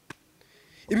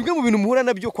ibimwe mu bintu muhura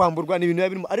nabyo kwamburwa ni ibintu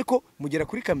birimo ariko mugera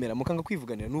kuri kamera mukanga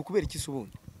kwivuganira ni ukubera iki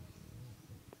subundi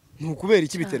ni ukubera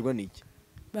iki biterwa n'iki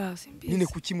nyine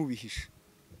kuki mubihisha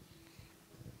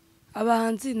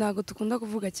abahanzi ntago tukunda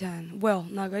kuvuga cyane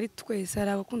ntago ari twese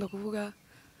hari abakunda kuvuga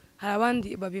hari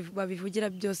abandi babivugira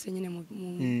byose nyine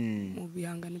mu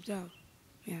bihangano byabo.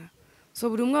 Yeah. So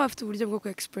buri umwe bafite uburyo bwo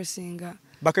expressinga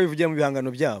bakabivugira mu bihangano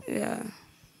byabo. Yeah.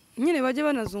 Nyine bajye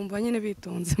banazumva nyine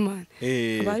bitonze man.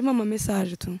 Abarimo ama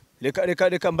message tu.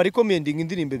 Reka mbari commenting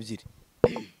indirimbo ebyiri.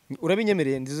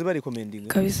 Urabinyemereye ndize bari commenting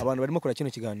abantu barimo kora kino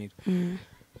kiganiro.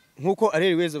 Nkuko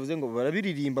areri Wayz avuze ngo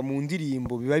barabiririmba mu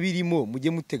ndirimbo biba birimo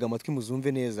mujye mutega amatwi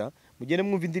muzumve neza. Mugende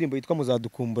mwumva indirimbo yitwa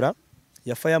Muzadukumbura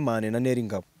ya Fireman na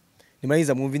Neringabo.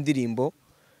 Nimayiza mwumva indirimbo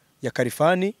ya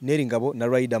Kalifani, Neringabo na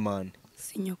Riderman.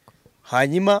 Sinyoko.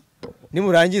 Hanyuma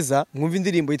nimurangiza mwumva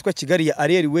indirimbo yitwa Kigali ya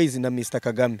Areri Wayz na Mr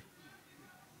Kagame.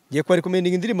 Giye kwari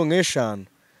commenting indirimbo nk'eshanu.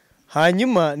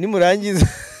 Hanyuma nimurangiza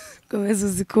komeza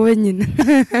uzikuwe nyine.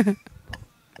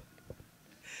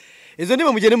 Izo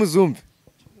niba mugende muzumve.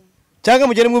 Cyangwa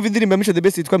mugende mwumva indirimbo ya Misho the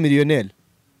Best yitwa Millionaire.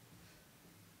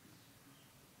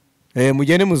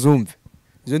 Mugende muzumve.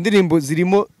 Izo ndirimbo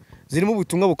zirimo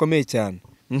ubutumwa bukomeye cyane.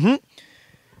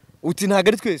 Uti ntago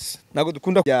ari twese nago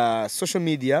dukunda ya social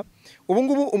media. Ubu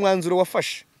ngubu umwanzuro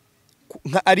wafashe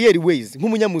nka Areri Wayz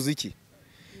nk'umunyamuziki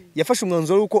yafashe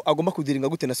umwanzuro uko agomba kudiringa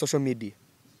gute na social media.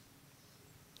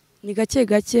 Ni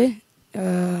gake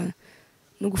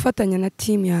no gufatanya na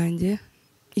team yanjye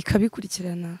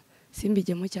ikabikurikirana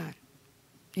simbigemo cyane.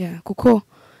 Yeah, kuko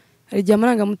hari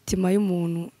jamaranga mutima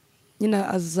y'umuntu nyina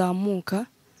azamuka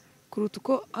kuruta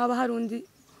uko haba hari undi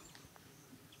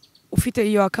ufite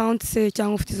iyo account se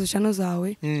cyangwa ufite izo channel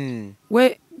zawe.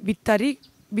 We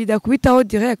bidakubitaho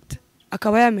direct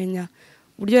akaba yamenya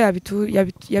buryo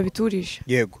yabiturisha.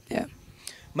 Yego. Yeah.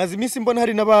 Maze iminsi mbona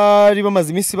hari n'abari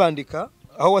bamaze iminsi bandika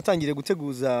aho watangire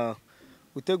guteguza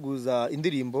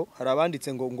indirimbo hari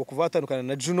abanditse ngo kuva atandukana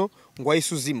na Juno ngo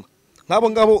ayisuzima.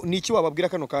 Ngabo niki wababwira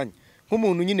kano kanya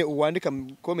nk'umuntu nyine uwandika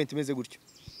comment imeze gutyo.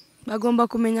 Bagomba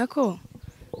kumenya ko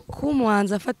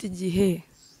umuhanzi afata igihe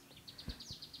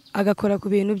agakora ku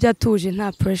bintu byatuje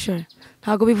nta pressure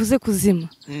ntago bivuze kuzima.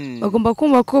 Bagomba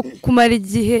kumva ko kumara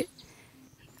igihe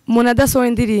umuntu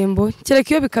adasohora indirimbo kereka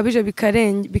iyo bikabije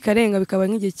bikarenga bikaba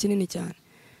nk'igihe kinini cyane.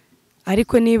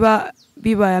 Ariko niba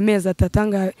bibaye amezi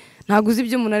atatanga ntago uzi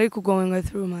ibyo umuntu ari kugonga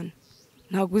through man.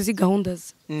 Ntago uzi gahunda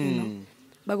ze. You know?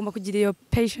 Bagomba kugira iyo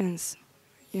patience,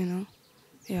 you know.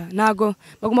 Yeah, nago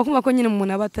bagomba kumva ko nyine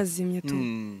umuntu aba atazimye tu.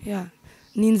 Yeah.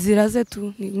 Ni inzira ze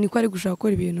tu niko ari gushaka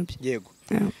gukora ibintu bye. Yego.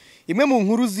 Imwe mu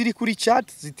nkuru ziri kuri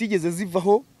chat zitigeze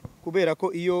zivaho kubera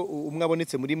ko iyo umwe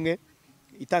abonetse muri mwe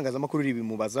itangazamakuru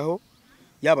ribimubazaho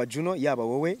yaba Juno yaba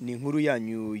wowe ni inkuru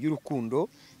yanyu y'urukundo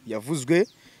yavuzwe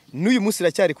n'uyu munsi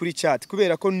iracyari kuri chat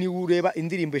kubera ko ni ureba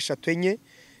indirimbo 3 enye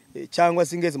cyangwa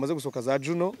singeze maze gusoka za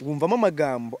Juno wumvamo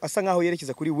amagambo asa nkaho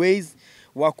yerekeza kuri Wayz.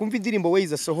 Wakumva indirimbo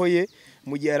Wayz asohoye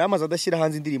mu gihe yaramaze adashyira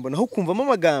hanze indirimbo naho kumvamo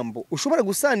amagambo ushobora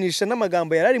gusanisha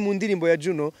n'amagambo yarari mu ndirimbo ya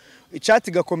Juno. Chat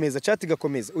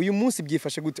igakomeza uyu munsi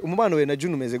byifashe gute umubano we na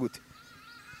Juno umeze gute?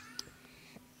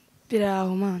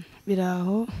 Biraho man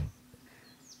biraho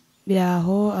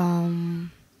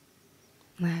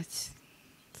match.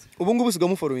 Ubu ngubu usigaye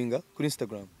umufollowinga kuri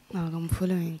Instagram? Ntago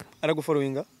umufollowinga.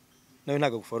 Aragufollowinga nawe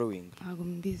ntago gufollowinga? Ntago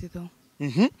mbizi do.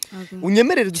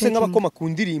 Unyemerere duse nk'abakoma ku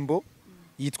ndirimbo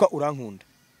yitwa Urankunda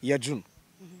ya Juno.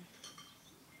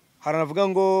 Haranavuga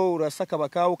ngo urasaka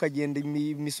bakawo ukagenda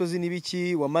imisozi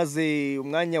n'ibiki wamaze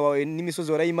umwanya wawe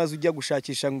n'imisozi warayimaze ujya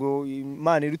gushakisha ngo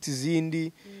Imana iruta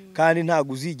izindi kandi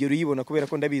ntago uzigera uyibona kubera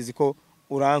ko ndabizi ko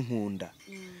urankunda.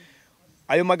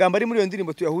 Ayo magambo ari muri iyo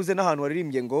ndirimbo tuyahuze n'ahantu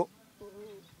waririmbye ngo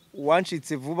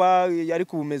wancitse vuba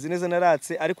ariko ubumeze neza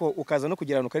naratse ariko ukaza no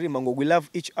kugirana ukaririmba ngo we love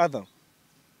each other.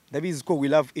 Ndabizi ko we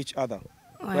love each other.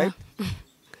 Right?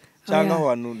 Cyangwa aho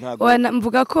hantu ntago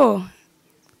mvuga ko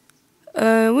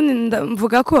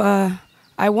mvuga ko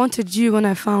I wanted you when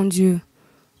I found you.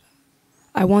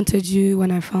 I wanted you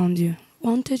when I found you.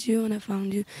 Wanted you when I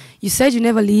found you. You said you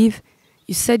never leave.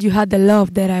 You said you had the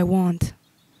love that I want.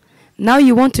 Now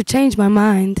you want to change my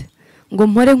mind. Ngo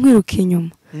mpore nkwiruka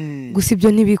inyuma. Gusa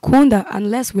ibyo ntibikunda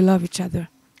unless we love each other.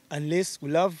 Unless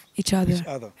we love each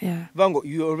other. Yeah. Vango,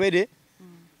 you already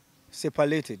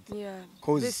separated. Yeah.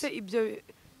 Cause Bese ibyo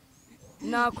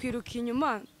nakwiruka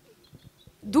inyuma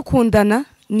dukundana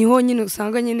niho nyine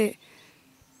usanga nyine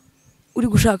uri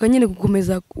gushaka nyine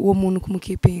gukomeza uwo muntu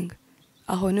kumukipinga.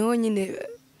 Aho niho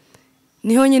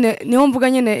mvuga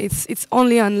nyine it's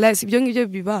only unless ibyo ngibyo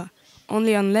biba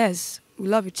only unless we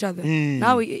love each other.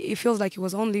 Now it feels like it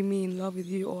was only me in love with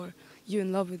you or you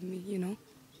in love with me, you know.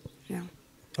 Yeah.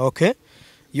 Okay.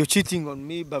 You're cheating on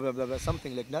me, blah blah blah,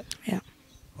 something like that. Yeah.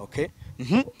 Okay.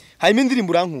 Hanyuma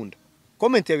indirimbo Urankunda.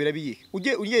 Comment yawe irabiye.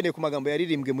 Ugendeye ku magambo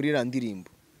yaririmbwe muri ira ndirimbo.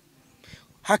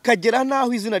 Hakagera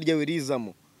naho izina ryawe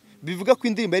rizamo. Bivuga ko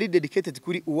indirimbo yari dedicated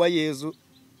kuri Uwayezu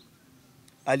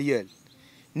Ariel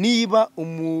niba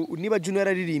Juno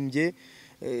yararirimbye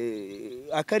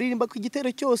akaririmba ku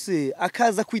igitero cyose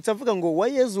akaza kwitsa avuga ngo wa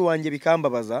Yezu wanjye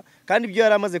bikambabaza kandi ibyo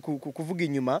yari amaze kuvuga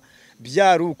inyuma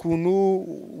byari ukuntu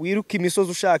wiruka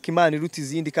imisozi ushaka Imana iruta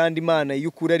izindi kandi Imana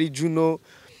y'ukuri ari Juno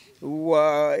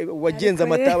wagenza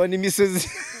amataba n'imisozi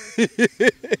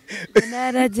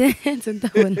naragenze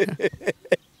ndabona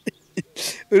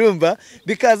urumva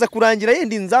bikaza kurangira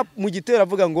yenda inza mu gitero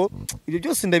avuga ngo ibyo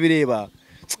byose ndabireba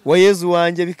wa Yezu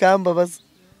wanjye bikambabaza.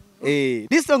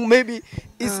 This song maybe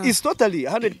is totally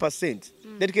 100%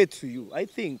 dedicated to you, I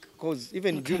think, because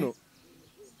even Juno.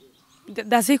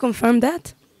 Does he confirm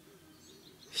that?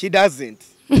 He doesn't,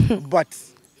 but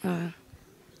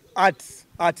art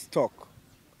talk,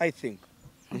 I think.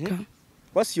 Okay.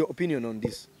 What's your opinion on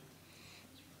this?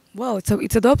 Well,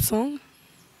 it's a dope song.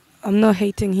 I'm not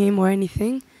hating him or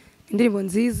anything. Indirimbo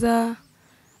nziza.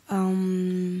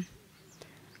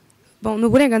 Bon,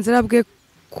 n'uburenganzira bwe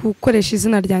gukoresha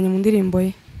izina ryanjye mu ndirimbo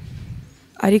ye.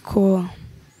 Ariko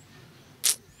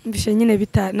mbishe nyine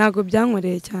ntago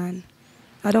byankoreye cyane.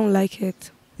 I don't like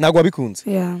it. Ntago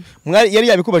wabikunze? Yeah. Yari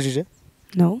yabikubajije?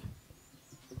 No.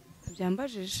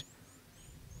 Byambajije.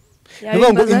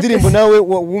 Ngo indirimbo nawe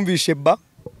wumvishe ba?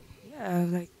 Yeah,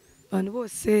 like abantu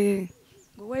bose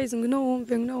ngo Wayz ngo no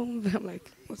wumve. I'm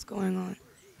like, what's going on?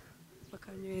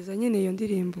 Bakanyeza nyine iyo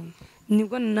ndirimbo.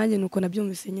 Nibwo nanjye nuko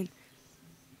nabyumvise nyine.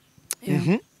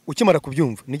 Ukimara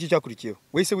kubyumva niki cyakurikiyeho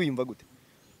wese wiyumva gute?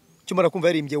 Ukimara kumva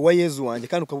yaririmbye wa Yezu wanjye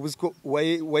kandi ukabuzi ko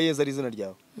wa Yezu ari izina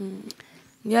ryawe?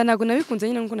 Ntago nabikunze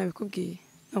nyine nkuko nabikubwiye.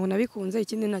 Ntago nabikunze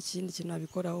ikindi nta kindi kintu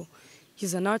nabikoraho.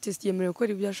 He's an artist yemerewe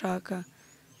gukora ibyo ashaka.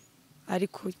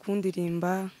 Ariko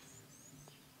kundirimba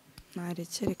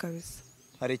narekere kabisa.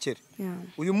 Arekere? Yeah.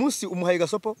 Uyu munsi umuhaye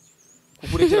gasopo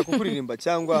kukurekera kukuririmba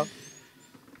cyangwa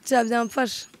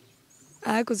byamfasha.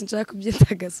 Ariko sinshaka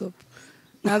kubyita gasopo.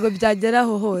 Ntago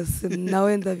byageraho hose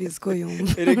nawe ndabizi ko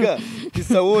yumva. Erega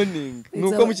isa warning.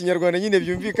 Nuko mu kinyarwanda nyine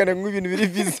byumvikana nk'ibintu biri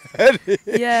bizarre.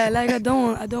 Yeah, like I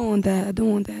don't want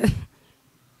that.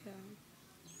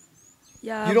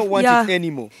 Yeah. You don't want it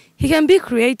anymore. He can be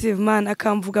creative, man.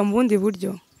 Akamvuga mu bundi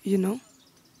buryo, you know.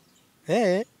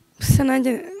 Gusa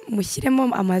nanjye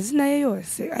mushyiremo amazina ye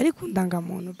yose ariko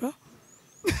ndangamuntu, bro.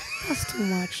 That's too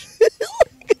much.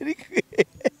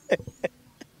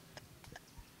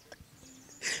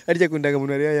 Arya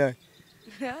kundangamuntu ari yaye.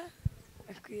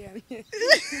 Akuyamye.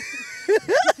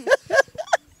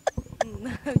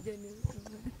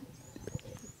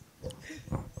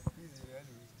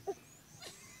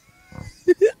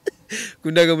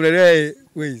 Kundangamuntu ari yaye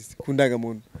Wayz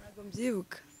kundangamuntu. Ntabwo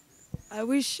mbyibuka. I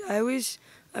wish I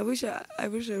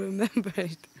remember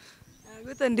it.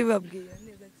 Ntabwo ndibabwiye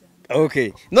neza cyane.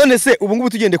 Okay. None se ubu ngubu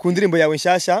tugende ku ndirimbo yawe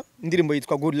nshyashya, indirimbo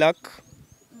yitwa Good Luck.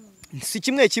 Si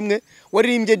kimwe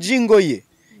waririmbye jingo ye.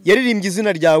 Yaririmbye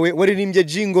izina ryawe, waririmbye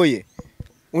jingo ye.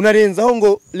 Unarenzaho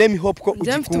ngo let me hope ko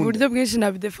ugikunda. Mfite uburyo bwinshi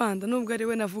nabidefanda nubwo ari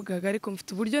we navugaga ariko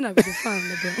mfite uburyo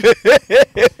nabidefanda.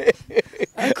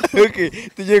 Okay,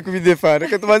 tugiye kubidefanda.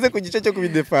 Ka tumaze ku gice cyo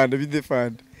kubidefanda,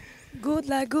 bidefanda. Good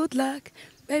luck.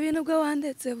 Baby nubwo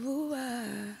wandetse vuba.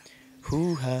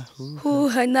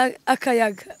 Huha na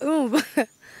akayaga.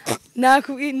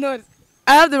 Naku ignore.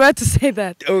 I have the right to say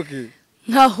that. Okay.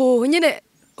 Nkaho nyine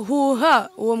huha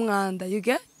uwo mwanda, you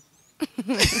get?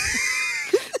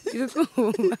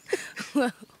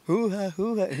 Huha.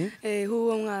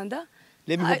 Huwa mwanda.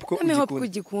 Let me hope ko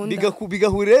ugikunda.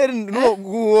 Bigahurere no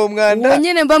uwo mwanda. Uwo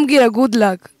nyine mbambwira good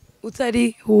luck.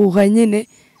 Utari huha nyine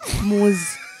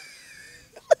muzi.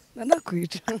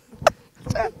 Nanakwica.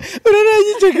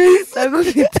 Uraragice guys.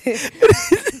 Agufite.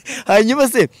 Hanyuma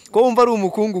se ko wumva ari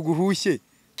umukungu guhushye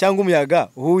cyangwa umuyaga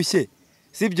uhushye,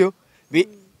 sibyo?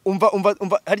 Umva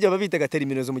harya babitaga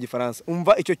terminology mu gifaransa.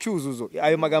 Umva icyo cyuzuzo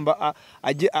ayo magamba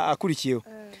akurikiyeho.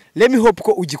 Let me hope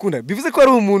ko ugikunda. Bivuze ko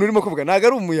ari umuntu urimo kuvuga naga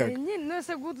ari umuyaga. Nyine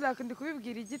nose good luck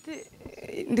ndikubibwira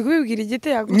igiti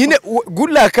yago. Nyine good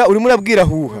luck urimo urabwira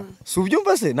huha. Si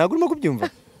ubyumva se naga urimo kubyumva.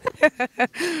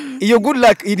 Iyo good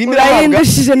luck irimo irahabwa.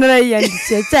 Urayindushije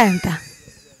narayiyandikiye cyanta.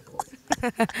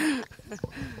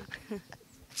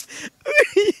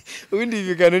 Ubundi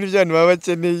ibigano n'ibyantu baba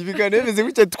bakeneye ibigano bimeze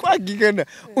gutya twagigana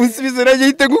unsubize nanjye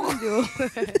hite guko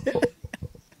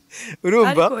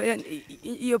urumva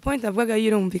iyo point avuga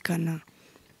yirumvikana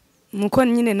nuko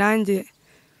nyine nanjye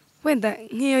wenda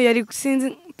nk'iyo yari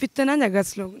sinzi mfite nanjye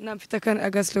agaslo namfite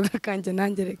agaslo kanjye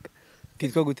nanjye reka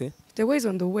kitwa gute the ways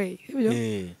on the way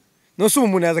no se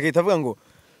umuntu yaza akahita avuga ngo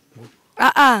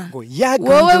ngo yago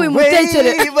wowe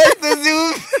wimutekere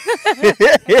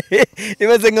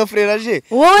ibaze nka frère AJE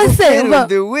wowe se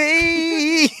the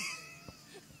way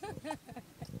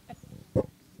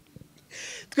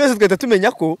twese twahita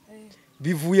tumenya ko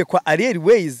bivuye kwa Ariel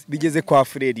Wayz bigeze kwa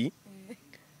Freddy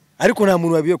ariko nta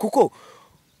muntu wabiye kuko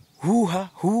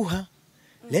huha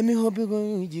let me hope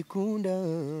you gikunda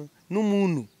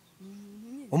n'umuntu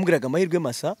umubwiraga amahirwe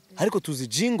masa ariko tuzi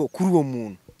jingo kuri uwo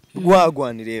muntu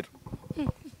rwagwani rero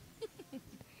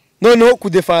noneho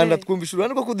kudefanda twumvisha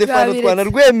urana ko kudefanda twana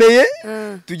rwemeye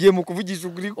tugiye mu kuvugisha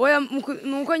ukuri oya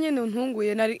nuko nyene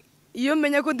ntunguye nari iyo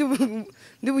menya ko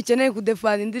ndi bukeneye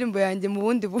kudefanda indirimbo yanjye mu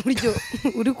bundi buryo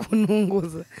uri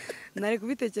kuntunguza nari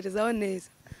kubitekerezaho neza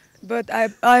but I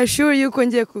assure you ko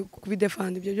ngiye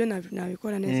kubidefanda ibyo byo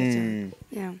nabikora neza cyane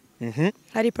yeah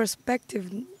hari perspective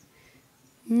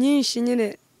nyinshi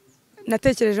nyine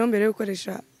natekerejeho mbere yo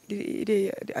gukoresha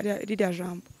ririya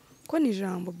jambo ko ni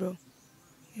jambo bro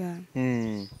yeah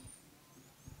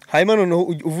hanyuma noneho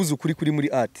uvuze ukuri kuri muri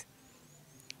art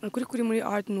kuri muri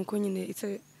art nuko nyine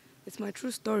it's my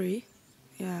true story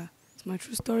yeah it's my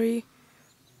true story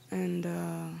and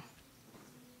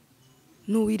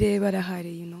nuwireba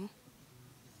arahari you know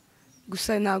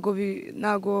gusa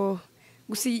nago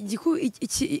gusa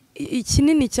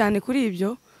ikinini cyane kuri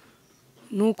ibyo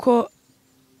nuko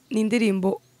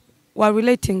n'indirimbo wa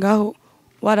relating aho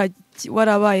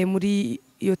warabaye muri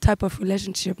your type of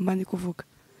relationship mani kuvuga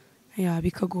yeah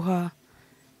bikaguha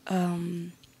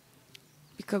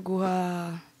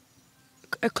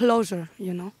a closure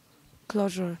you know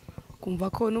closure kumva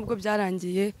ko nubwo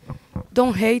byarangiye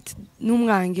don't hate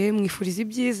numwange mwifuriza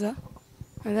ibyiza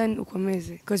and then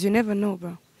ukomeze because you never know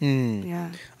bro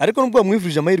yeah ariko nubwo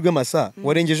mwifurije amahirwe masa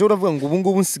warengeje uravuga ngo ubu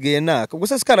ngubu nsigaye naka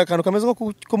gusa sikara kantu kameze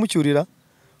ko mucyurira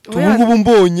tubungubu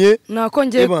mbonye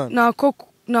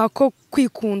nako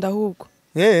kwikunda ahubwo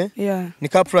yeah ni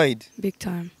ka pride big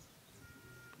time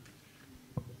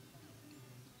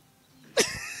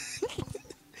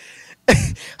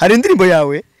hari indirimbo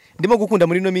yawe ndimo gukunda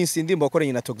muri no minsi indirimbo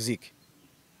wakoranye na Toxic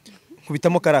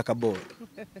kubitamo karaka ball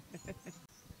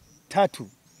tatu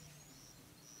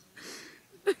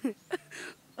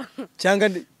cyangwa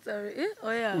sorry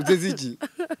oya uteze iki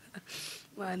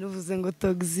mwana uvuze ngo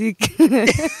Toxic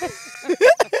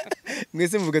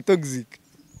mwese mvuga Toxic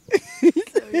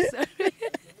sorry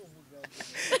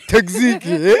Toxic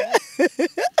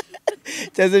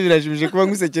cyaze birashimije kuba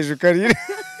ngusekeje ukarira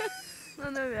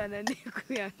none birananiye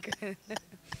kuyakana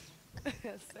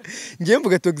ngiye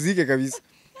mvuga Toxic kabisa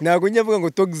ntago njya mvuga ngo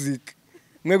Toxic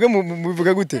mwebwe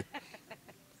muvuga gute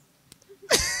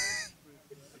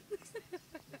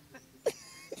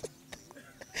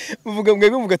mwebwe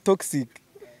mvuga Toxic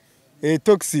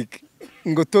Toxic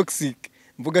ngo Toxic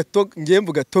mvuga ngiye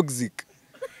mvuga Toxic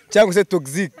cyangwa se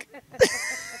Toxic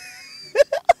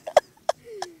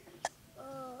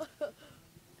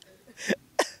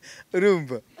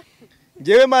urumva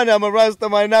ngewe mana amarasta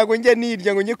man nago njye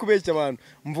nirya ngo njye kubeshya abantu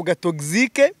mvuga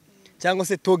Toxic cyangwa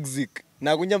se Toxic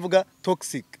nago njya mvuga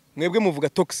Toxic mwebwe muvuga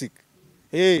Toxic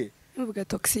mvuga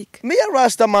Toxic me a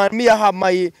rasta man me have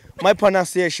my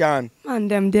pronunciation man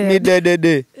them there me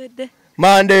de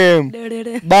man them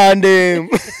bandem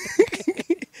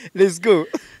let's go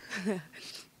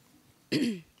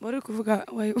wari kuvuga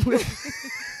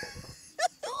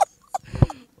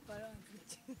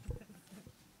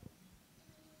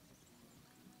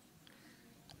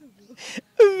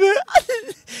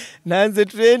nanze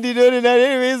trend none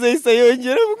nare weza isa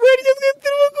yongera mugoryo twe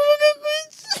turimo kuvuga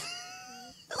kwiki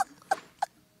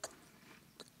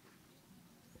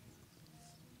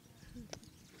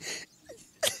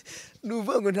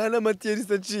nuvango nta n'amatiyeri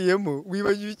saciyemo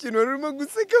wibagiwe ikintu wari urimo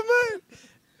guseka man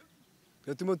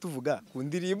gatuma tuvuga ku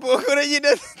ndirimbo wakora nyine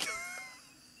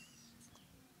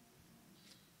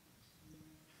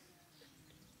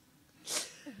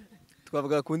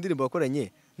twavuga ku ndirimbo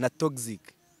wakoranye na Toxic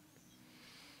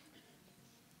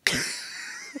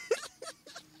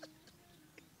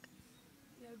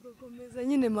yago komeza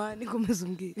nyine mani komeza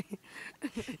umbwire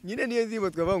nyine niyo ndirimbo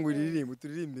twavangurira indirimbo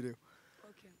turirimbire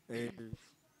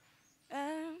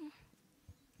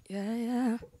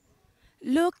yeah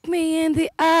look me in the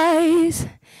eyes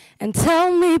and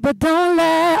tell me but don't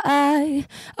lie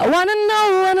I wanna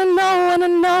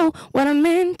know what I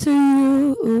mean to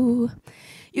you.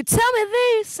 You tell me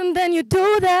this and then you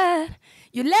do that.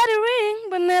 You let it ring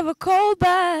but never call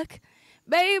back.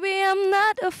 Baby, I'm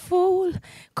not a fool.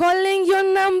 Calling your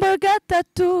number got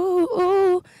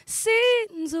tattoo.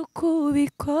 Sinzi uko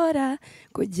ubikora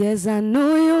kugeza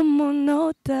n'uyu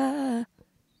munota.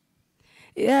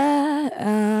 Yeah,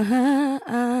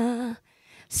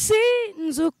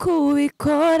 sinzi uko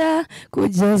ubikora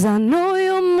kugeza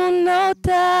n'uyu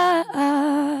munota.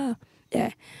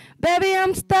 Yeah. Baby,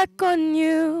 I'm stuck on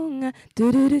you.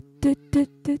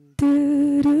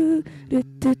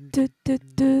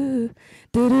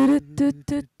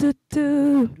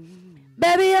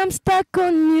 Baby, I'm stuck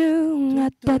on you.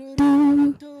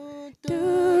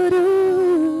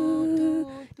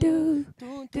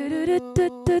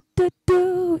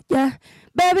 Yeah,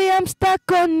 baby, I'm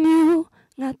stuck on you.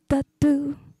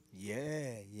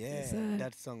 Yeah,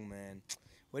 that song, man.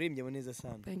 Waririmbye neza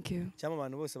sana. Thank you. Cyama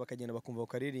abantu bose bakagenda bakumva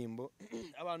ukaririmbo.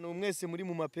 Abantu mwese muri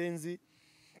mu mapenzi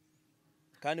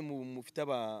kandi mufite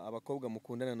abakobwa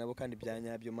mukundana nabo kandi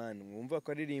byanyabyo man. Mwumva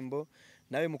ukaririmbo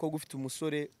nawe mukobwa ufite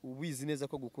umusore ubizi neza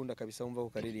ko gukunda kabisa wumva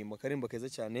ukaririmbo. Akarimbo keza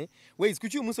cyane. Wayz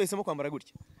kuki uyu munsi wahisemo kwambara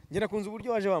gutya? Nge nakunze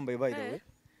uburyo waje wambaye by the way.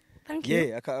 Thank you.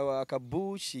 Yeah,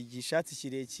 akabush, igishati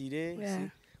kirekire,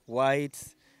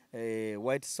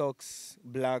 white socks,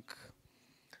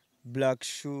 black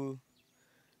shoe,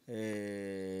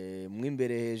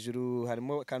 mwimbere hejuru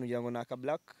harimo kantu ngira ngo naka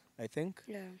black, I think.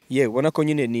 Yeah, ubona ko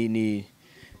nyine ni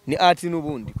art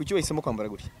n'ubundi. Kuki wahisemo kwambara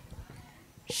gutya?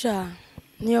 Sha,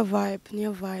 new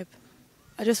vibe.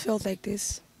 I just felt like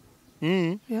this.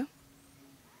 Yeah.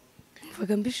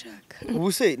 Mvuga mbishaka.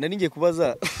 Ubuse nari ngiye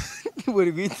kubaza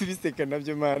buri guhita biseka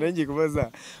nabyo mana nari ngiye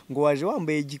kubaza ngo waje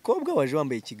wambaye igikobwa waje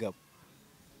wambaye ikigabo.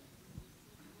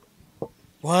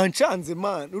 Wancanze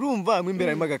man urumva mwimbere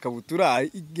harimo agakabutura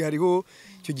hariho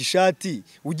icyo gishati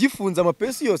ugifunza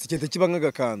amapesi yose cyete kiba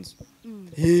nk'agakanzu.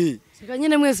 Sika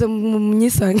nyine mwese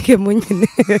munyisange mu nyine.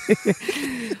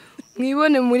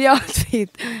 Mwibone muri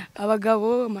AFITE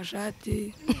abagabo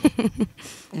amashati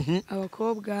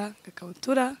abakobwa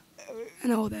agakabutura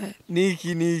and all that.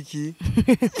 Niki.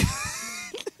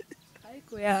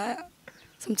 Yeah.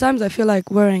 Sometimes I feel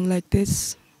like wearing like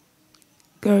this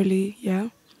girly, yeah.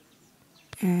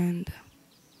 And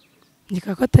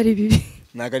nikako atari bibi.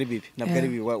 Ntabwo ari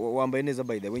bibi wambaye neza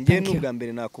by the way. Ngiye n'ubwa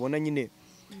mbere nakubona nyine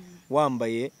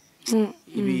wambaye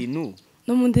ibintu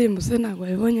no mu ndirimbo se ntabwo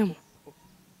wabibonyemo.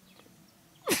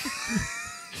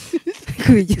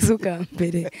 Kubigize ubwa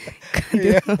mbere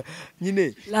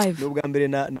nyine n'ubwa mbere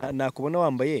nakubona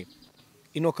wambaye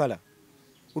ino kala.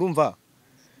 Urumva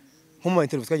nko mu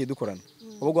interview twagiye dukorana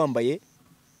uba wambaye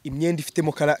imyenda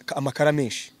ifitemo amakara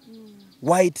menshi,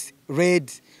 white,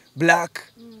 red,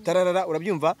 black, tararara,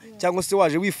 urabyumva cyangwa se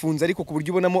waje wifunza ariko ku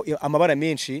buryo ubonamo amabara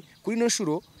menshi. Kuri no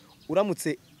shuro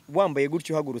uramutse wambaye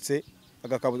gutyo hagurutse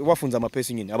wafunza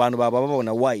amapesi nyine abantu baba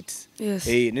babona white.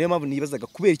 Niyo mpamvu nibazaga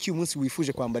kubera iki uyu munsi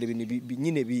wifuje kwambara ibintu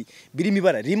nyine birimo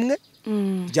ibara rimwe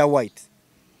rya white.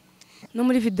 No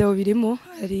muri video birimo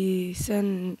hari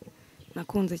scene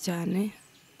nakunze cyane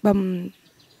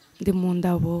ndi mu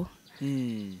ndabo.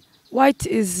 White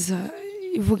is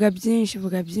ivuga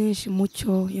byinshi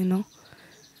mucyo, you know.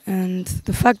 And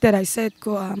the fact that I said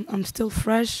I'm still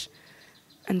fresh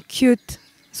and cute,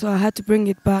 so I had to bring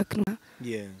it back.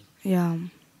 Yeah.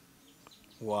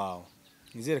 Wow.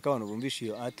 Nizere ko abantu bumvisha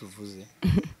iyo atuvuze.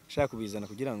 Shaka kubizana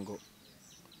kugira ngo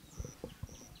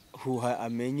huha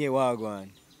amenye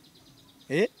wagwana.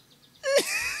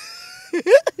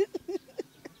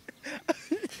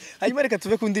 Hanyuma reka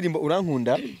tuve ku ndirimbo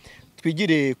urankunda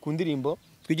twigire ku ndirimbo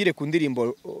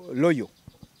Loyo.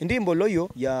 Indirimbo Loyo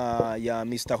ya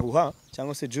Mr. Huha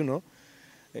cyangwa se Juno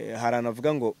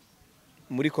haranavuga ngo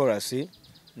muri chorus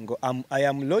ngo I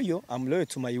am loyal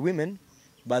to my women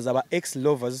baza ba ex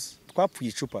lovers twapfuye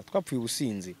icupa twapfuye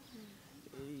ubusinzi.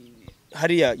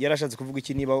 Hariya yarashatse kuvuga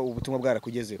iki niba ubutumwa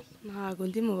bwarakugezeho? Ntago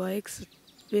ndi mu ba ex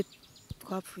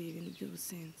twapfuye ibintu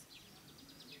by'ubusinzi.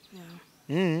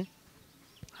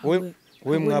 Wowe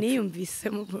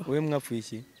mwapfuye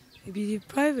iki? Biri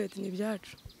private ni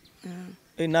byacu.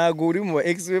 Ntago uri mu ba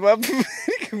ex bapfuye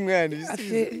kumwana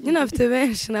bisi. Nyina afite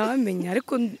benshi nabamenya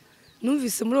ariko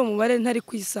numvise muri uwo mubare ntari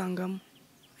kwisangamo.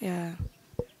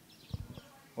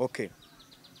 Okay.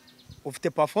 Ufite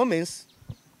performance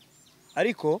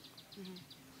ariko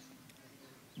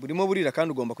burimo burira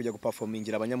kandi ugomba kujya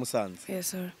guperformingira abanyamusanze. Yes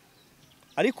sir.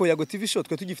 Ariko Yago TV show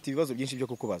twe tugifite ibibazo byinshi byo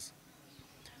kukubaza.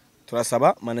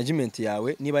 Turasaba management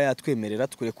yawe niba yatwemerera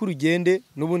tukure ku rugende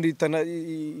nubundi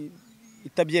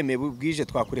itabyemeye bwije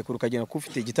twakurekura ukagenda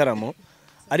kufite igitaramo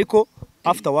ariko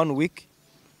after 1 week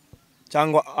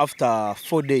cyangwa after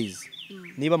 4 days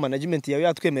niba management yawe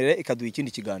yatwemerera ikaduha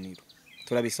ikindi kiganiro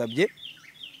turabisabye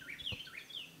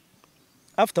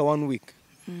after 1 week.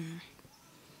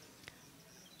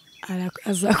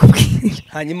 Azakubwira.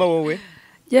 Hanyuma wowe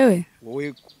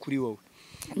kuri wowe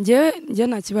njye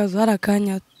nta kibazo hari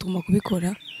akanya tuma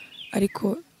kubikora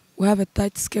ariko we have a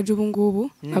tight schedule ubu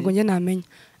ngubu ntabwo njye namenya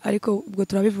ariko ubwo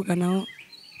turabivuganaho.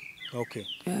 Okay.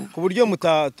 Ku buryo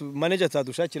manager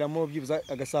atadushakiramo byibuza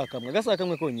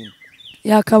agasakamwe konyine.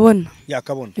 yakabona.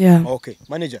 yakabona. Yeah. Okay,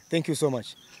 manager, thank you so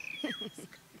much.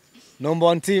 Number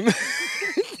 1 team.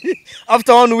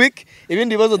 After 1 week,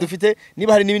 ibindi bibazo dufite,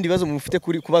 niba hari n'ibindi bibazo mufite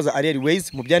kuri kubaza Ariel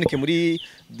Wayz, mubyandike muri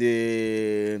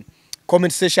the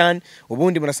comment section.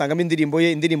 Ubundi murasangamo indirimbo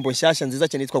ye, indirimbo nshyashya nziza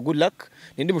cyane yitwa Good Luck.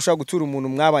 Nindi mushaka gutura umuntu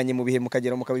mwabanye mu bihe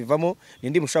mukagera mukabivamo,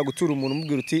 nindi mushaka gutura umuntu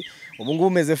mubwira uti ubu ngubu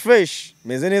meze fresh,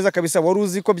 meze neza kabisa, wari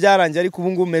uzi ko byarangiye ariko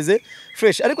ubu ngubu meze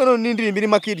fresh. Ariko none n'indirimbo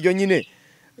irimo akiryo nyine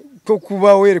ko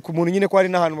kuba wereka umuntu nyine ko hari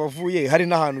n'ahantu bavuye, hari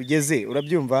n'ahantu ugeze,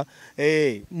 urabyumva.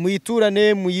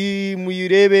 Muyiturane,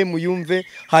 muyirebe, muyumve,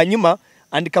 hanyuma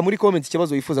andika muri comment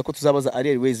ikibazo wifuza ko tuzabaza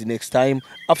Ariel Wayz next time.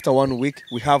 After 1 week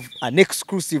we have an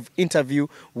exclusive interview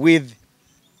with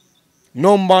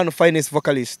 #1 finest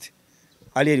vocalist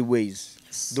Ariel Wayz.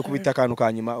 Dukubita akantu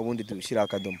kanyuma ubundi dushira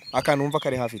akadomo, akantu umva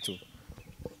kare hafi tu.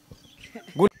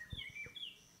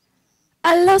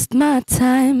 I lost my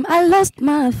time, I lost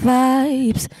my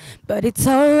vibes, but it's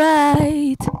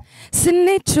alright.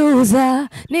 Sinichuza,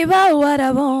 niba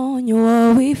warabonye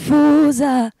uwo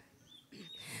wifuza.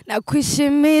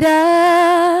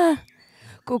 Nakwishimira,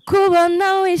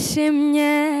 kukubona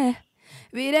wishimye,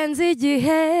 birenze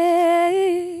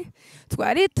igihe,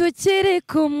 twari tukiri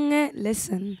kumwe.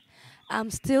 Listen,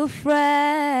 I'm still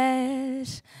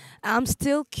fresh, I'm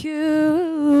still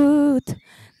cute.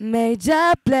 May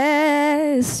Jah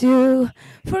bless you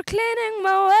for cleaning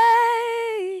my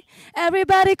way.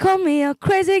 Everybody call me a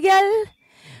crazy girl.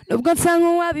 Nubwo nsanga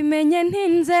wabimenye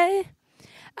ntinze.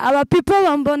 Our people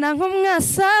bambona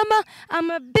nk'umwasama. I'm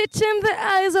a bitch in the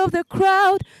eyes of the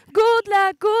crowd. Good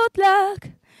luck, good luck.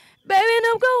 Baby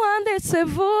nubwo wanditse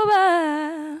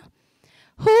vuba.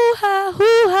 Hoo-ha,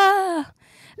 hoo-ha.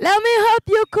 Let me hope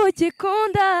you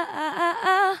kugikunda.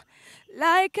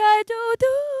 Like I do.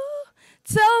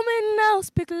 Tell me now,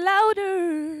 speak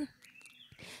louder.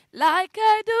 Like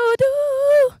I do.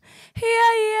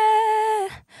 Yeah, yeah.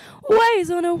 Wayz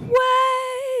on the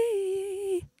way.